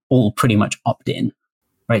is all pretty much opt-in,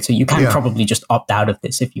 right? So you can probably just opt out of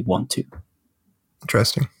this if you want to.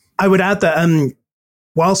 Interesting. I would add that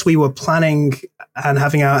whilst we were planning and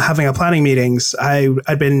having our planning meetings,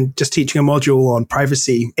 I'd been just teaching a module on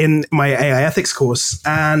privacy in my AI ethics course.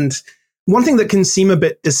 And one thing that can seem a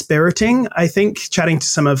bit dispiriting, I think, chatting to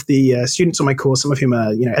some of the students on my course, some of whom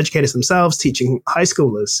are educators themselves, teaching high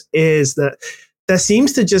schoolers, is that there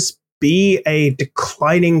seems to just be a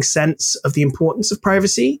declining sense of the importance of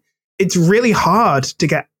privacy. It's really hard to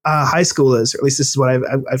get high schoolers, or at least this is what I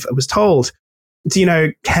was told,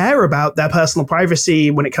 to care about their personal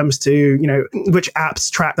privacy when it comes to which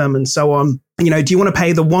apps track them and so on. Do you want to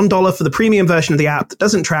pay the $1 for the premium version of the app that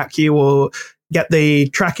doesn't track you, or get the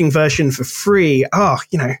tracking version for free?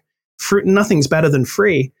 nothing's better than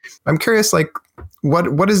free. I'm curious, like,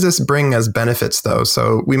 what does this bring as benefits, though?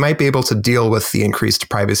 So we might be able to deal with the increased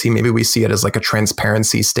privacy. Maybe we see it as like a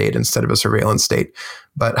transparency state instead of a surveillance state.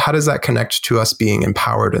 But how does that connect to us being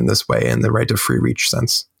empowered in this way in the right to free reach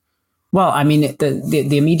sense? Well, I mean,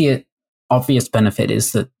 the immediate obvious benefit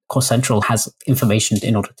is that Core Central has information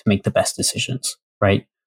in order to make the best decisions, right?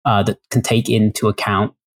 That can take into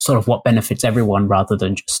account sort of what benefits everyone rather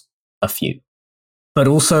than just a few. But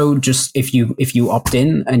also, just if you opt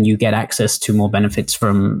in and you get access to more benefits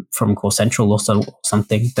from Core Central or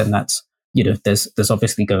something, then that's, there's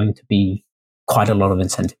obviously going to be quite a lot of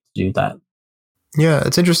incentive to do that. Yeah,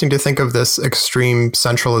 it's interesting to think of this extreme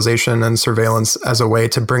centralization and surveillance as a way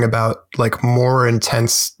to bring about like more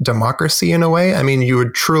intense democracy in a way. I mean, you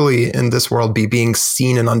would truly in this world be being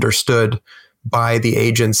seen and understood by the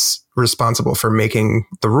agents responsible for making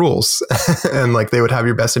the rules. And like they would have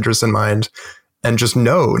your best interests in mind and just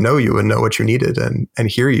know you and know what you needed and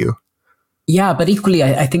hear you. Yeah, but equally,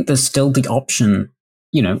 I think there's still the option,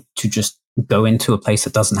 to just go into a place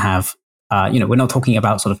that doesn't have, we're not talking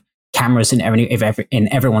about sort of cameras in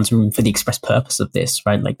everyone's room for the express purpose of this,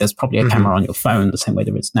 right? Like there's probably a camera on your phone the same way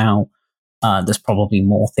there is now. There's probably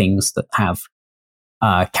more things that have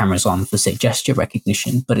cameras on for, say, gesture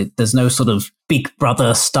recognition, but there's no sort of Big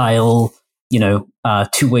Brother style,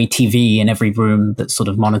 two-way TV in every room that's sort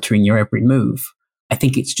of monitoring your every move. I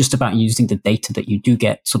think it's just about using the data that you do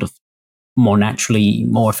get sort of more naturally,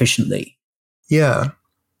 more efficiently. Yeah.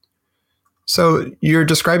 So you're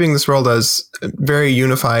describing this world as very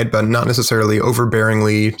unified, but not necessarily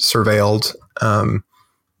overbearingly surveilled.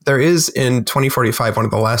 There is in 2045, one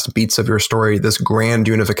of the last beats of your story, this grand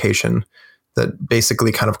unification that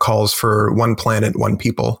basically kind of calls for one planet, one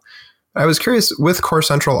people. I was curious, with Core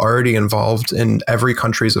Central already involved in every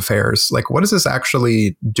country's affairs, like what does this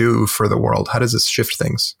actually do for the world? How does this shift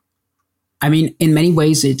things? I mean, in many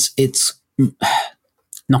ways, it's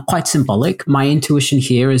not quite symbolic. My intuition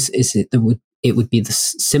here is it would be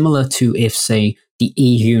similar to if, say, the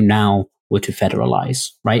EU now were to federalize,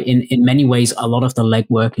 right? In many ways, a lot of the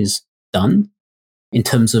legwork is done in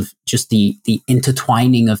terms of just the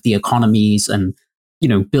intertwining of the economies and,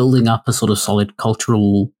 building up a sort of solid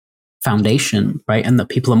cultural foundation, right? And that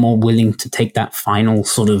people are more willing to take that final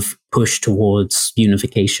sort of push towards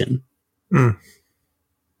unification. Mm.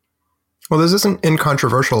 Well, this isn't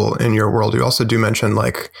incontroversial in your world. You also do mention,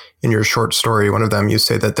 like in your short story, one of them, you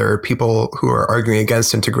say that there are people who are arguing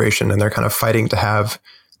against integration and they're kind of fighting to have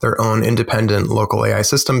their own independent local AI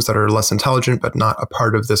systems that are less intelligent, but not a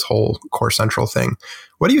part of this whole Core Central thing.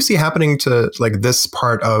 What do you see happening to like this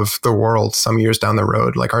part of the world some years down the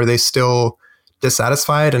road? Like, are they still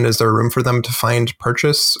dissatisfied and is there room for them to find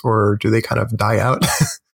purchase, or do they kind of die out?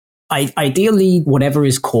 Ideally, whatever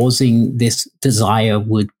is causing this desire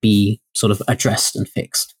would be sort of addressed and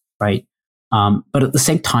fixed, right? But at the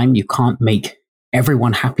same time, you can't make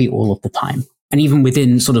everyone happy all of the time. And even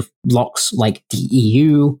within sort of blocks like the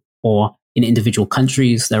EU or in individual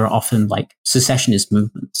countries, there are often like secessionist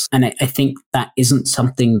movements. And I think that isn't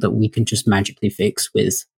something that we can just magically fix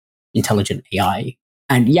with intelligent AI.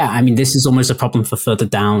 And yeah, I mean, this is almost a problem for further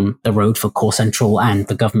down the road for Core Central and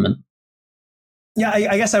the government. Yeah,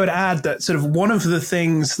 I guess I would add that sort of one of the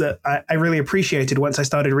things that I really appreciated once I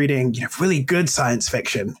started reading, really good science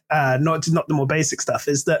fiction, not the more basic stuff,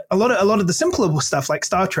 is that a lot of the simpler stuff like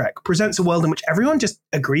Star Trek presents a world in which everyone just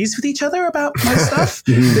agrees with each other about most stuff.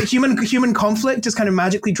 That human conflict just kind of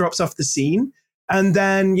magically drops off the scene. And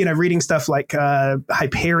then, reading stuff like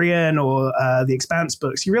Hyperion or the Expanse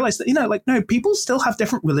books, you realize that, no, people still have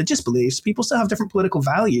different religious beliefs. People still have different political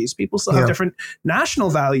values. People still have different national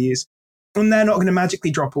values. And they're not going to magically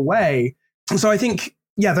drop away. So I think,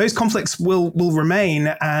 those conflicts will remain,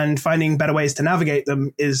 and finding better ways to navigate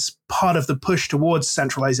them is part of the push towards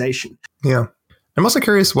centralization. Yeah. I'm also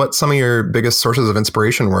curious what some of your biggest sources of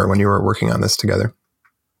inspiration were when you were working on this together.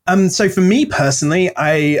 So for me personally,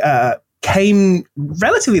 I came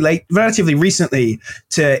relatively recently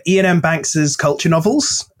to Iain M. Banks's culture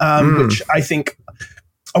novels, which I think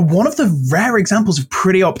are one of the rare examples of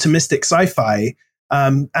pretty optimistic sci-fi.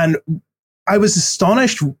 And I was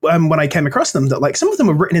astonished when I came across them that like some of them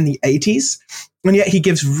were written in the 80s, and yet he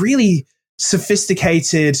gives really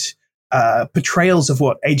sophisticated portrayals of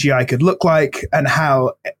what AGI could look like and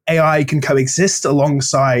how AI can coexist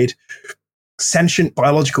alongside sentient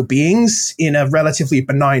biological beings in a relatively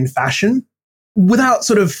benign fashion without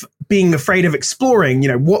sort of being afraid of exploring,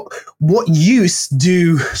 what use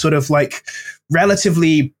do sort of like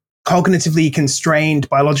relatively cognitively constrained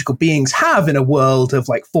biological beings have in a world of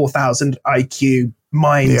like 4,000 IQ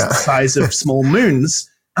minds the size of small moons.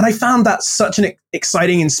 And I found that such an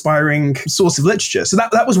exciting, inspiring source of literature. So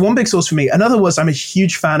that was one big source for me. Another was I'm a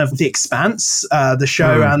huge fan of The Expanse, the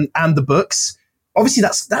show and the books. Obviously,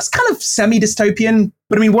 that's kind of semi-dystopian.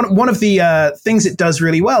 But I mean, one of the things it does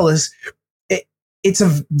really well is it's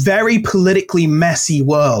a very politically messy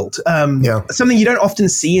world. Something you don't often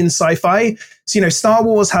see in sci-fi. So, Star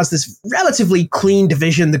Wars has this relatively clean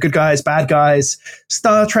division, the good guys, bad guys.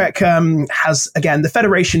 Star Trek has, again, the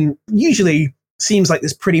Federation usually seems like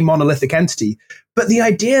this pretty monolithic entity. But the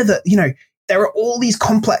idea that, there are all these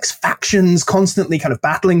complex factions constantly kind of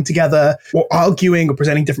battling together or arguing or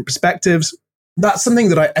presenting different perspectives, that's something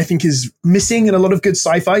that I think is missing in a lot of good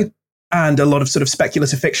sci-fi and a lot of sort of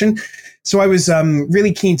speculative fiction. So I was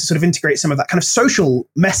really keen to sort of integrate some of that kind of social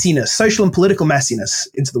messiness, social and political messiness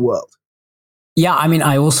into the world. Yeah, I mean,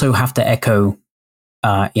 I also have to echo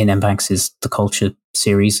Ian M. Banks's The Culture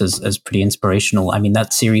series as pretty inspirational. I mean,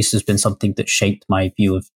 that series has been something that shaped my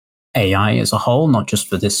view of AI as a whole, not just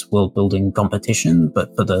for this world-building competition,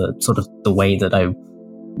 but for the sort of the way that I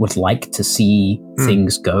would like to see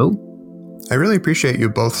things go. I really appreciate you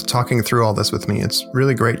both talking through all this with me. It's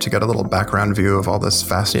really great to get a little background view of all this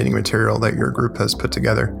fascinating material that your group has put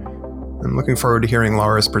together. I'm looking forward to hearing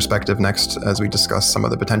Laura's perspective next as we discuss some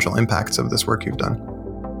of the potential impacts of this work you've done.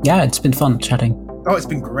 Yeah, it's been fun chatting. Oh, it's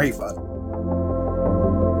been great fun.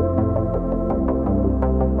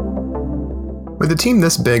 With a team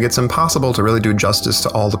this big, it's impossible to really do justice to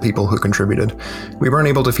all the people who contributed. We weren't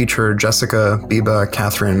able to feature Jessica, Biba,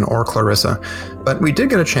 Catherine, or Clarissa, but we did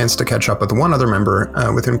get a chance to catch up with one other member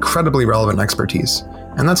with incredibly relevant expertise,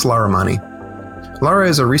 and that's Lara Mani. Lara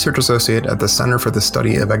is a research associate at the Center for the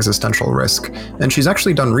Study of Existential Risk, and she's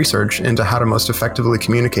actually done research into how to most effectively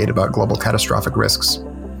communicate about global catastrophic risks.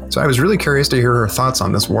 So I was really curious to hear her thoughts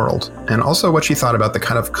on this world, and also what she thought about the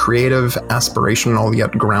kind of creative, aspirational,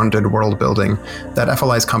 yet grounded world building that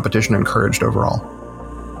FLI's competition encouraged overall.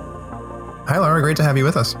 Hi, Laura. Great to have you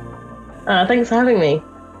with us. Thanks for having me.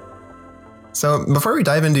 So before we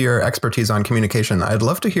dive into your expertise on communication, I'd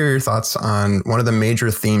love to hear your thoughts on one of the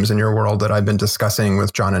major themes in your world that I've been discussing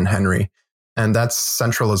with John and Henry, and that's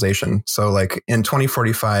centralization. So like in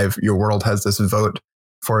 2045, your world has this vote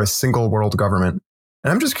for a single world government.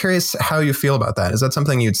 And I'm just curious how you feel about that. Is that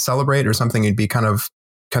something you'd celebrate or something you'd be kind of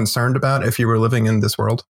concerned about if you were living in this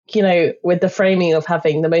world? With the framing of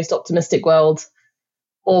having the most optimistic world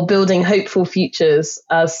or building hopeful futures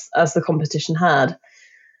as the competition had,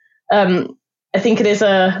 I think it is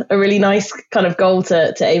a really nice kind of goal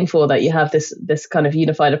to aim for, that you have this kind of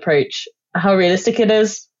unified approach. How realistic it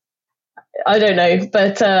is, I don't know,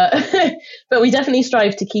 but but we definitely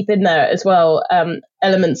strive to keep in there as well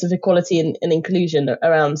elements of equality and inclusion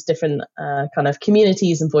around different kind of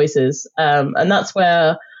communities and voices, and that's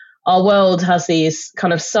where our world has these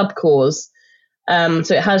kind of subcores.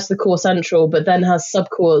 So it has the core central, but then has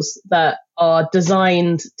subcores that are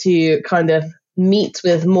designed to kind of meet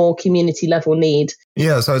with more community level need.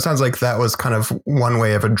 Yeah, so it sounds like that was kind of one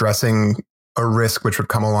way of addressing a risk which would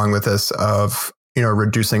come along with this of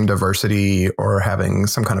reducing diversity or having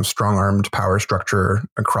some kind of strong-armed power structure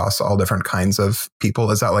across all different kinds of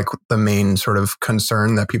people. Is that like the main sort of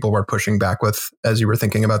concern that people were pushing back with as you were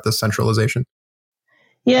thinking about this centralization?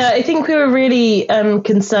 Yeah, I think we were really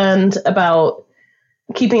concerned about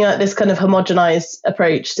keeping this kind of homogenized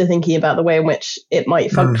approach to thinking about the way in which it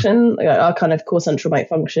might function, our kind of core central might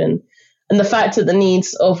function. And the fact that the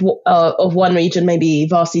needs of one region may be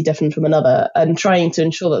vastly different from another, and trying to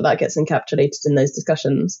ensure that gets encapsulated in those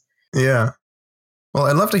discussions. Yeah. Well,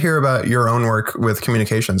 I'd love to hear about your own work with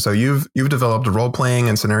communication. So you've developed role-playing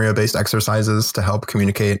and scenario-based exercises to help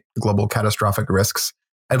communicate global catastrophic risks.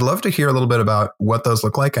 I'd love to hear a little bit about what those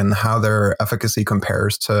look like and how their efficacy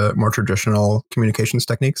compares to more traditional communications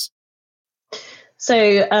techniques.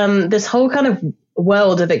 So this whole kind of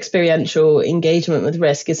world of experiential engagement with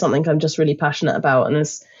risk is something I'm just really passionate about, and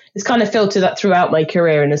it's kind of filtered that throughout my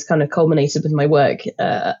career, and has kind of culminated with my work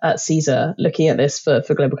at CSER, looking at this for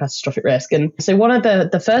global catastrophic risk. And so one of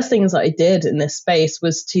the first things that I did in this space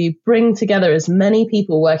was to bring together as many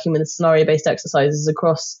people working with scenario-based exercises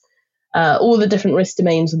across all the different risk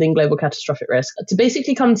domains within global catastrophic risk, to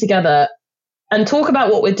basically come together and talk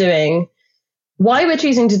about what we're doing, why we're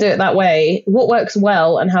choosing to do it that way, what works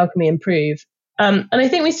well, and how can we improve. And I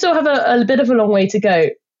think we still have a bit of a long way to go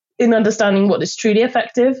in understanding what is truly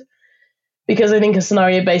effective, because I think a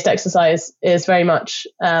scenario-based exercise is very much,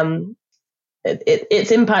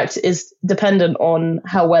 its impact is dependent on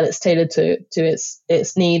how well it's tailored to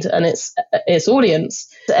its need and its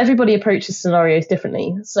audience. So everybody approaches scenarios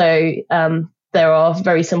differently. So there are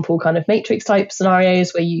very simple kind of matrix type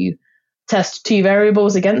scenarios where you test two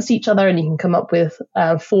variables against each other and you can come up with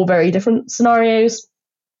 4 very different scenarios.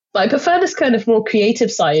 But I prefer this kind of more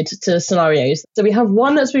creative side to scenarios. So we have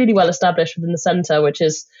one that's really well established within the center, which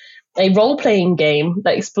is a role-playing game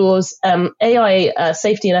that explores AI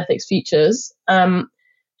safety and ethics features. And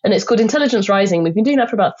it's called Intelligence Rising. We've been doing that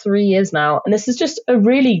for about 3 years now. And this is just a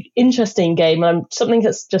really interesting game. Something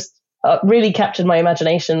that's just really captured my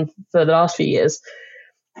imagination for the last few years.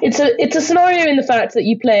 It's a scenario in the fact that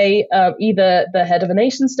you play either the head of a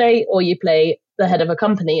nation state or you play the head of a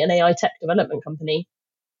company, an AI tech development company.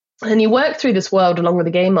 And you work through this world along with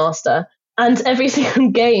the game master. And every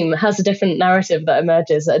single game has a different narrative that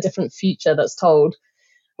emerges, a different future that's told,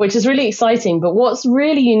 which is really exciting. But what's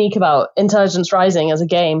really unique about Intelligence Rising as a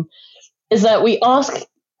game is that we ask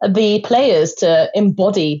the players to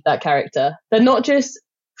embody that character. They're not just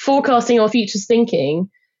forecasting or futures thinking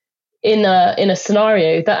in a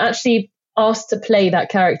scenario, that actually asked to play that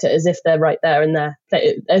character as if they're right there and there,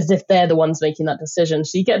 as if they're the ones making that decision.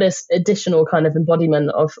 So you get this additional kind of embodiment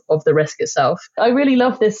of the risk itself. I really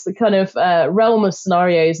love this kind of realm of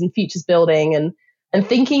scenarios and features building and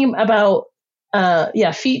thinking about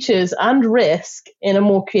features and risk in a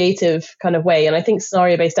more creative kind of way. And I think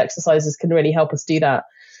scenario-based exercises can really help us do that.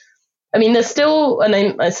 I mean, there's still,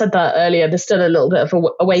 and I said that earlier, there's still a little bit of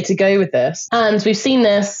a way to go with this. And we've seen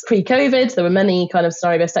this pre-COVID. There were many kind of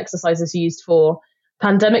scenario-based exercises used for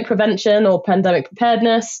pandemic prevention or pandemic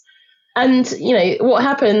preparedness. And, what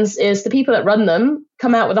happens is the people that run them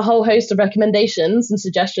come out with a whole host of recommendations and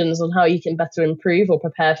suggestions on how you can better improve or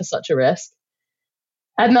prepare for such a risk.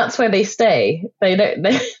 And that's where they stay.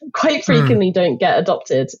 They quite frequently don't get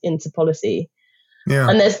adopted into policy. Yeah.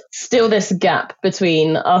 And there's still this gap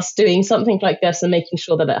between us doing something like this and making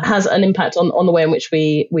sure that it has an impact on the way in which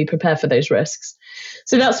we prepare for those risks.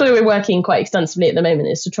 So that's where we're working quite extensively at the moment,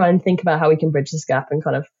 is to try and think about how we can bridge this gap and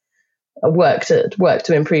kind of work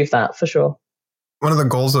to improve that for sure. One of the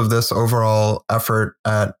goals of this overall effort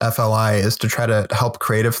at FLI is to try to help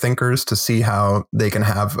creative thinkers to see how they can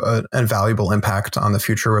have a valuable impact on the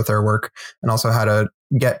future with their work, and also how to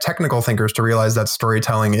get technical thinkers to realize that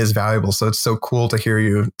storytelling is valuable. So it's so cool to hear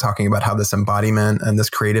you talking about how this embodiment and this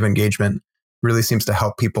creative engagement really seems to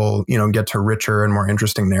help people, get to richer and more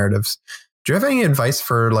interesting narratives. Do you have any advice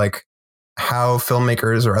for how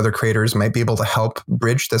filmmakers or other creators might be able to help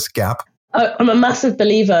bridge this gap? I'm a massive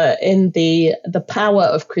believer in the power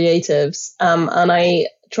of creatives, and I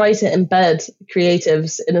try to embed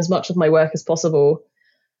creatives in as much of my work as possible.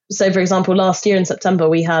 So, for example, last year in September,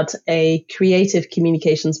 we had a creative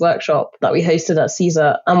communications workshop that we hosted at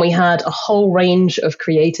CSER, and we had a whole range of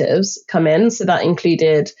creatives come in. So that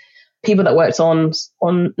included people that worked on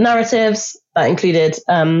narratives, that included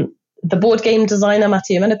the board game designer,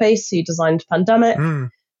 Mathieu Menepace, who designed Pandemic.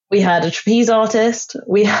 We had a trapeze artist.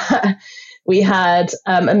 We had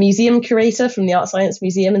a museum curator from the Art Science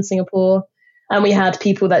Museum in Singapore. And we had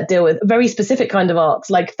people that deal with a very specific kind of art,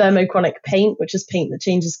 like thermochromic paint, which is paint that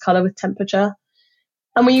changes color with temperature.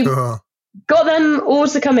 And we got them all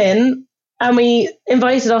to come in, and we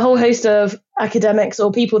invited a whole host of academics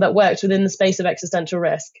or people that worked within the space of existential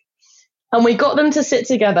risk. And we got them to sit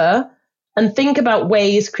together and think about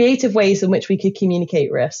creative ways in which we could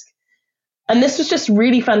communicate risk. And this was just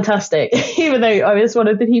really fantastic. Even though I was one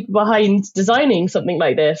of the people behind designing something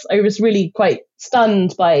like this, I was really quite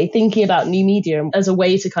stunned by thinking about new media as a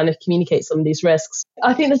way to kind of communicate some of these risks.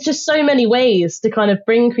 I think there's just so many ways to kind of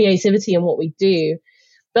bring creativity in what we do.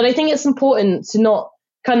 But I think it's important to not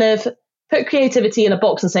kind of put creativity in a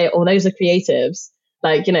box and say, oh, those are creatives.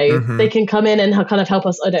 They can come in and kind of help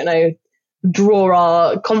us, draw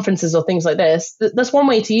our conferences or things like this. That's one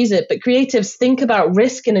way to use it. But creatives think about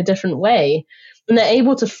risk in a different way, and they're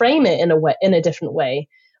able to frame it in a different way.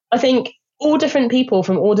 I think all different people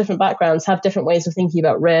from all different backgrounds have different ways of thinking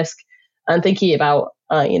about risk and thinking about,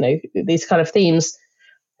 these kind of themes.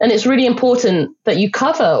 And it's really important that you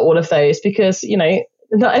cover all of those, because,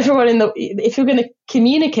 not everyone if you're going to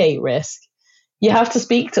communicate risk, you have to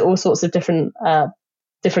speak to all sorts of different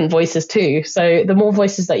voices too. So the more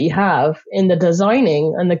voices that you have in the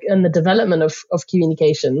designing and the development of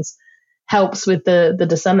communications helps with the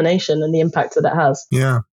dissemination and the impact that it has.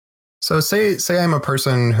 Yeah. So say I'm a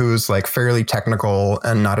person who's fairly technical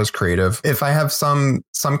and not as creative. If I have some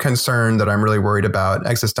concern that I'm really worried about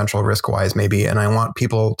existential risk wise, maybe, and I want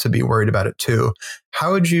people to be worried about it too,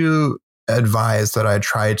 how would you advise that I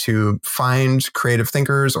try to find creative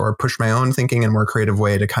thinkers or push my own thinking in a more creative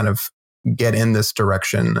way to kind of get in this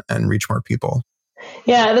direction and reach more people?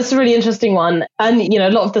 Yeah, that's a really interesting one. And, a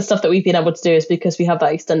lot of the stuff that we've been able to do is because we have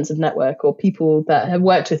that extensive network, or people that have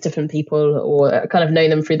worked with different people or kind of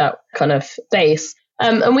known them through that kind of space.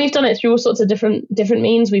 And we've done it through all sorts of different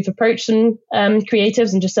means. We've approached some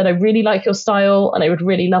creatives and just said, I really like your style, and I would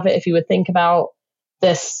really love it if you would think about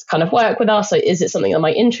this kind of work with us. So is it something that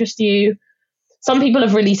might interest you? Some people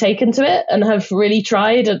have really taken to it and have really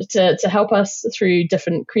tried to help us through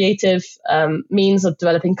different creative means of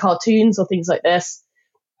developing cartoons or things like this.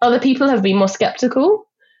 Other people have been more skeptical.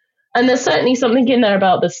 And there's certainly something in there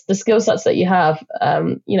about the skill sets that you have.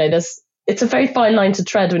 It's a very fine line to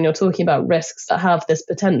tread when you're talking about risks that have this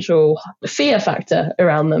potential fear factor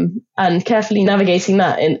around them, and carefully navigating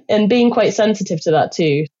that and being quite sensitive to that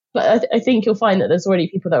too. But I think you'll find that there's already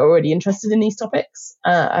people that are already interested in these topics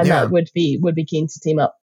that would be keen to team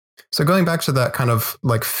up. So going back to that kind of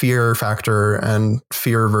like fear factor and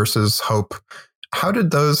fear versus hope, how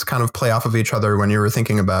did those kind of play off of each other when you were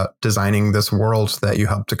thinking about designing this world that you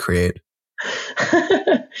helped to create?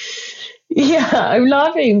 Yeah, I'm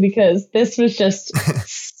laughing because this was just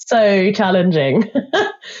so challenging.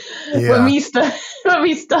 When we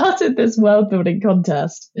started this world building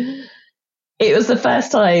contest, it was the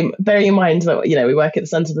first time, bearing in mind that, we work at the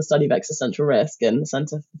Centre for the Study of Existential Risk and the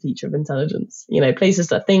Centre for the Future of Intelligence, places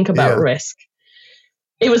that think about risk.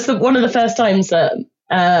 It was one of the first times that,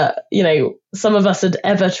 some of us had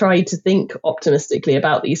ever tried to think optimistically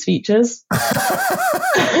about these features.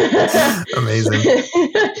 Amazing.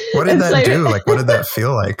 What did that do? Like, what did that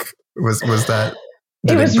feel like? Was that?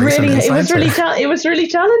 It was really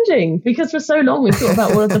challenging because for so long we thought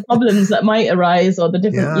about all of the problems that might arise or the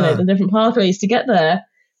different, the different pathways to get there.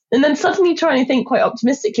 And then suddenly trying to think quite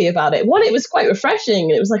optimistically about it. One, it was quite refreshing.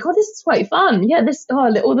 And it was like, oh, this is quite fun. Yeah,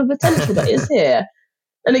 all the potential that is here.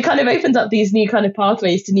 And it kind of opened up these new kind of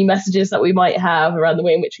pathways to new messages that we might have around the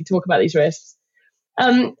way in which we talk about these risks.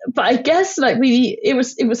 But I guess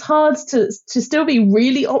it was hard to still be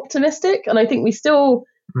really optimistic. And I think we still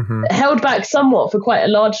held back somewhat for quite a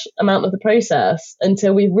large amount of the process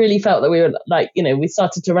until we really felt that we were we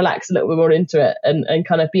started to relax a little bit more into it and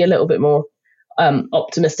kind of be a little bit more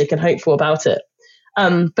optimistic and hopeful about it.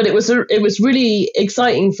 But it was really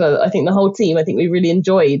exciting for, I think, the whole team. I think we really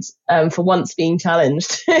enjoyed for once being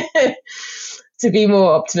challenged to be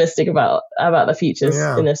more optimistic about the futures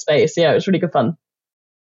in this space. Yeah, it was really good fun.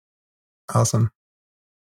 Awesome.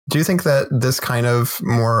 Do you think that this kind of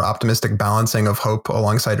more optimistic balancing of hope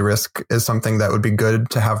alongside risk is something that would be good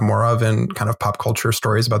to have more of in kind of pop culture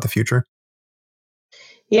stories about the future?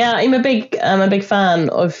 Yeah, I'm a big fan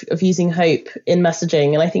of using hope in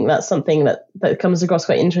messaging, and I think that's something that comes across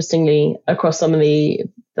quite interestingly across some of the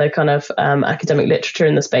kind of academic literature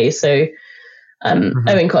in the space. So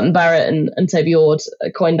Owen Cotton Barrett and Toby Ord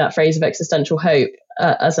coined that phrase of existential hope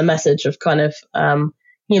as a message of kind of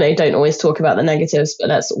don't always talk about the negatives, but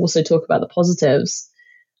let's also talk about the positives.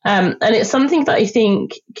 And it's something that I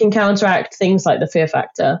think can counteract things like the fear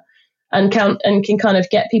factor and can kind of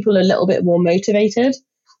get people a little bit more motivated.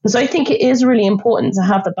 And so I think it is really important to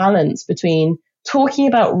have the balance between talking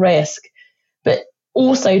about risk, but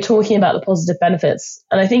also talking about the positive benefits.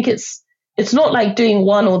 And I think it's not like doing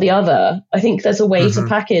one or the other. I think there's a way to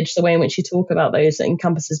package the way in which you talk about those that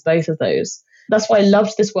encompasses both of those. That's why I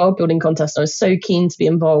loved this world building contest. I was so keen to be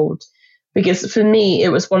involved because for me, it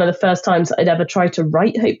was one of the first times that I'd ever tried to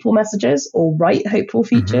write hopeful messages or write hopeful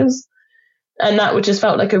features. And that would just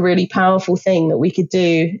felt like a really powerful thing that we could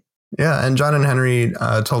do. Yeah. And John and Henry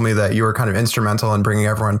told me that you were kind of instrumental in bringing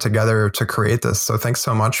everyone together to create this. So thanks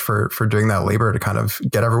so much for doing that labor to kind of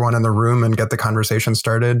get everyone in the room and get the conversation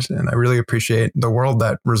started. And I really appreciate the world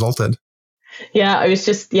that resulted. Yeah, I was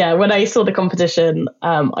just, when I saw the competition,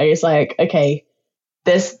 I was like, okay,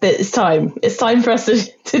 this is time. It's time for us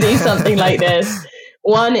to do something like this.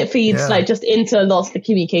 One, it feeds just into lots of the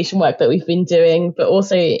communication work that we've been doing, but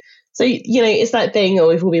also, so, it's that thing,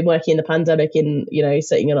 we've all been working in the pandemic in,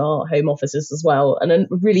 sitting in our home offices as well. And a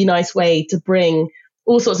really nice way to bring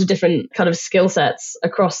all sorts of different kind of skill sets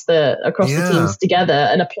across the teams together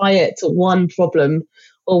and apply it to one problem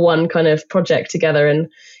or one kind of project together. And,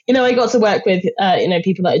 I got to work with,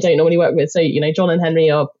 people that I don't normally work with. So, John and Henry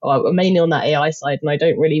are mainly on that AI side, and I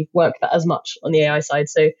don't really work that as much on the AI side.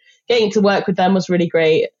 So getting to work with them was really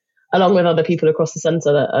great, along with other people across the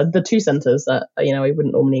centre, the two centres that, I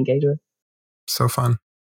wouldn't normally engage with. So fun.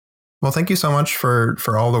 Well, thank you so much for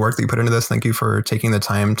all the work that you put into this. Thank you for taking the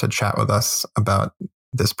time to chat with us about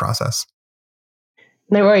this process.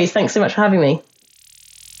 No worries. Thanks so much for having me.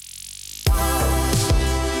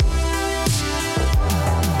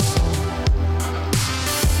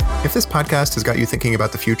 If this podcast has got you thinking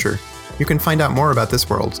about the future, you can find out more about this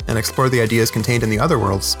world and explore the ideas contained in the other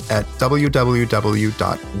worlds at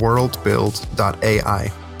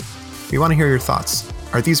www.worldbuild.ai. We want to hear your thoughts.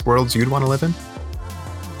 Are these worlds you'd want to live in?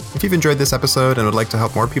 If you've enjoyed this episode and would like to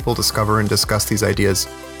help more people discover and discuss these ideas,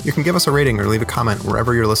 you can give us a rating or leave a comment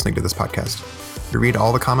wherever you're listening to this podcast. We read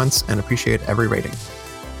all the comments and appreciate every rating.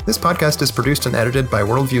 This podcast is produced and edited by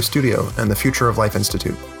Worldview Studio and the Future of Life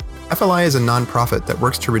Institute. FLI is a nonprofit that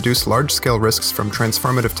works to reduce large-scale risks from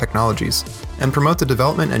transformative technologies and promote the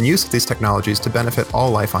development and use of these technologies to benefit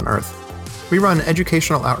all life on Earth. We run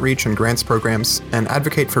educational outreach and grants programs and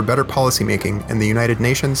advocate for better policymaking in the United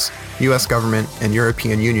Nations, US government, and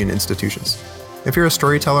European Union institutions. If you're a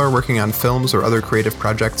storyteller working on films or other creative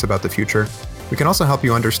projects about the future, we can also help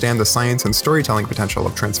you understand the science and storytelling potential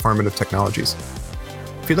of transformative technologies.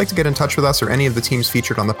 If you'd like to get in touch with us or any of the teams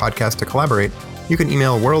featured on the podcast to collaborate, you can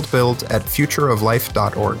email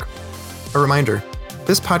worldbuild@futureoflife.org. A reminder,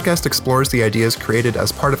 this podcast explores the ideas created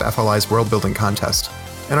as part of FLI's World Building Contest,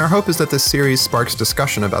 and our hope is that this series sparks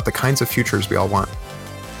discussion about the kinds of futures we all want.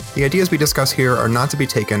 The ideas we discuss here are not to be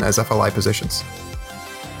taken as FLI positions.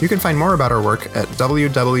 You can find more about our work at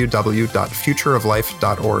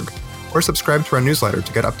www.futureoflife.org or subscribe to our newsletter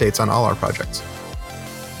to get updates on all our projects.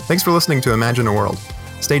 Thanks for listening to Imagine a World.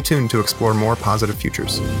 Stay tuned to explore more positive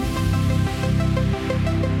futures.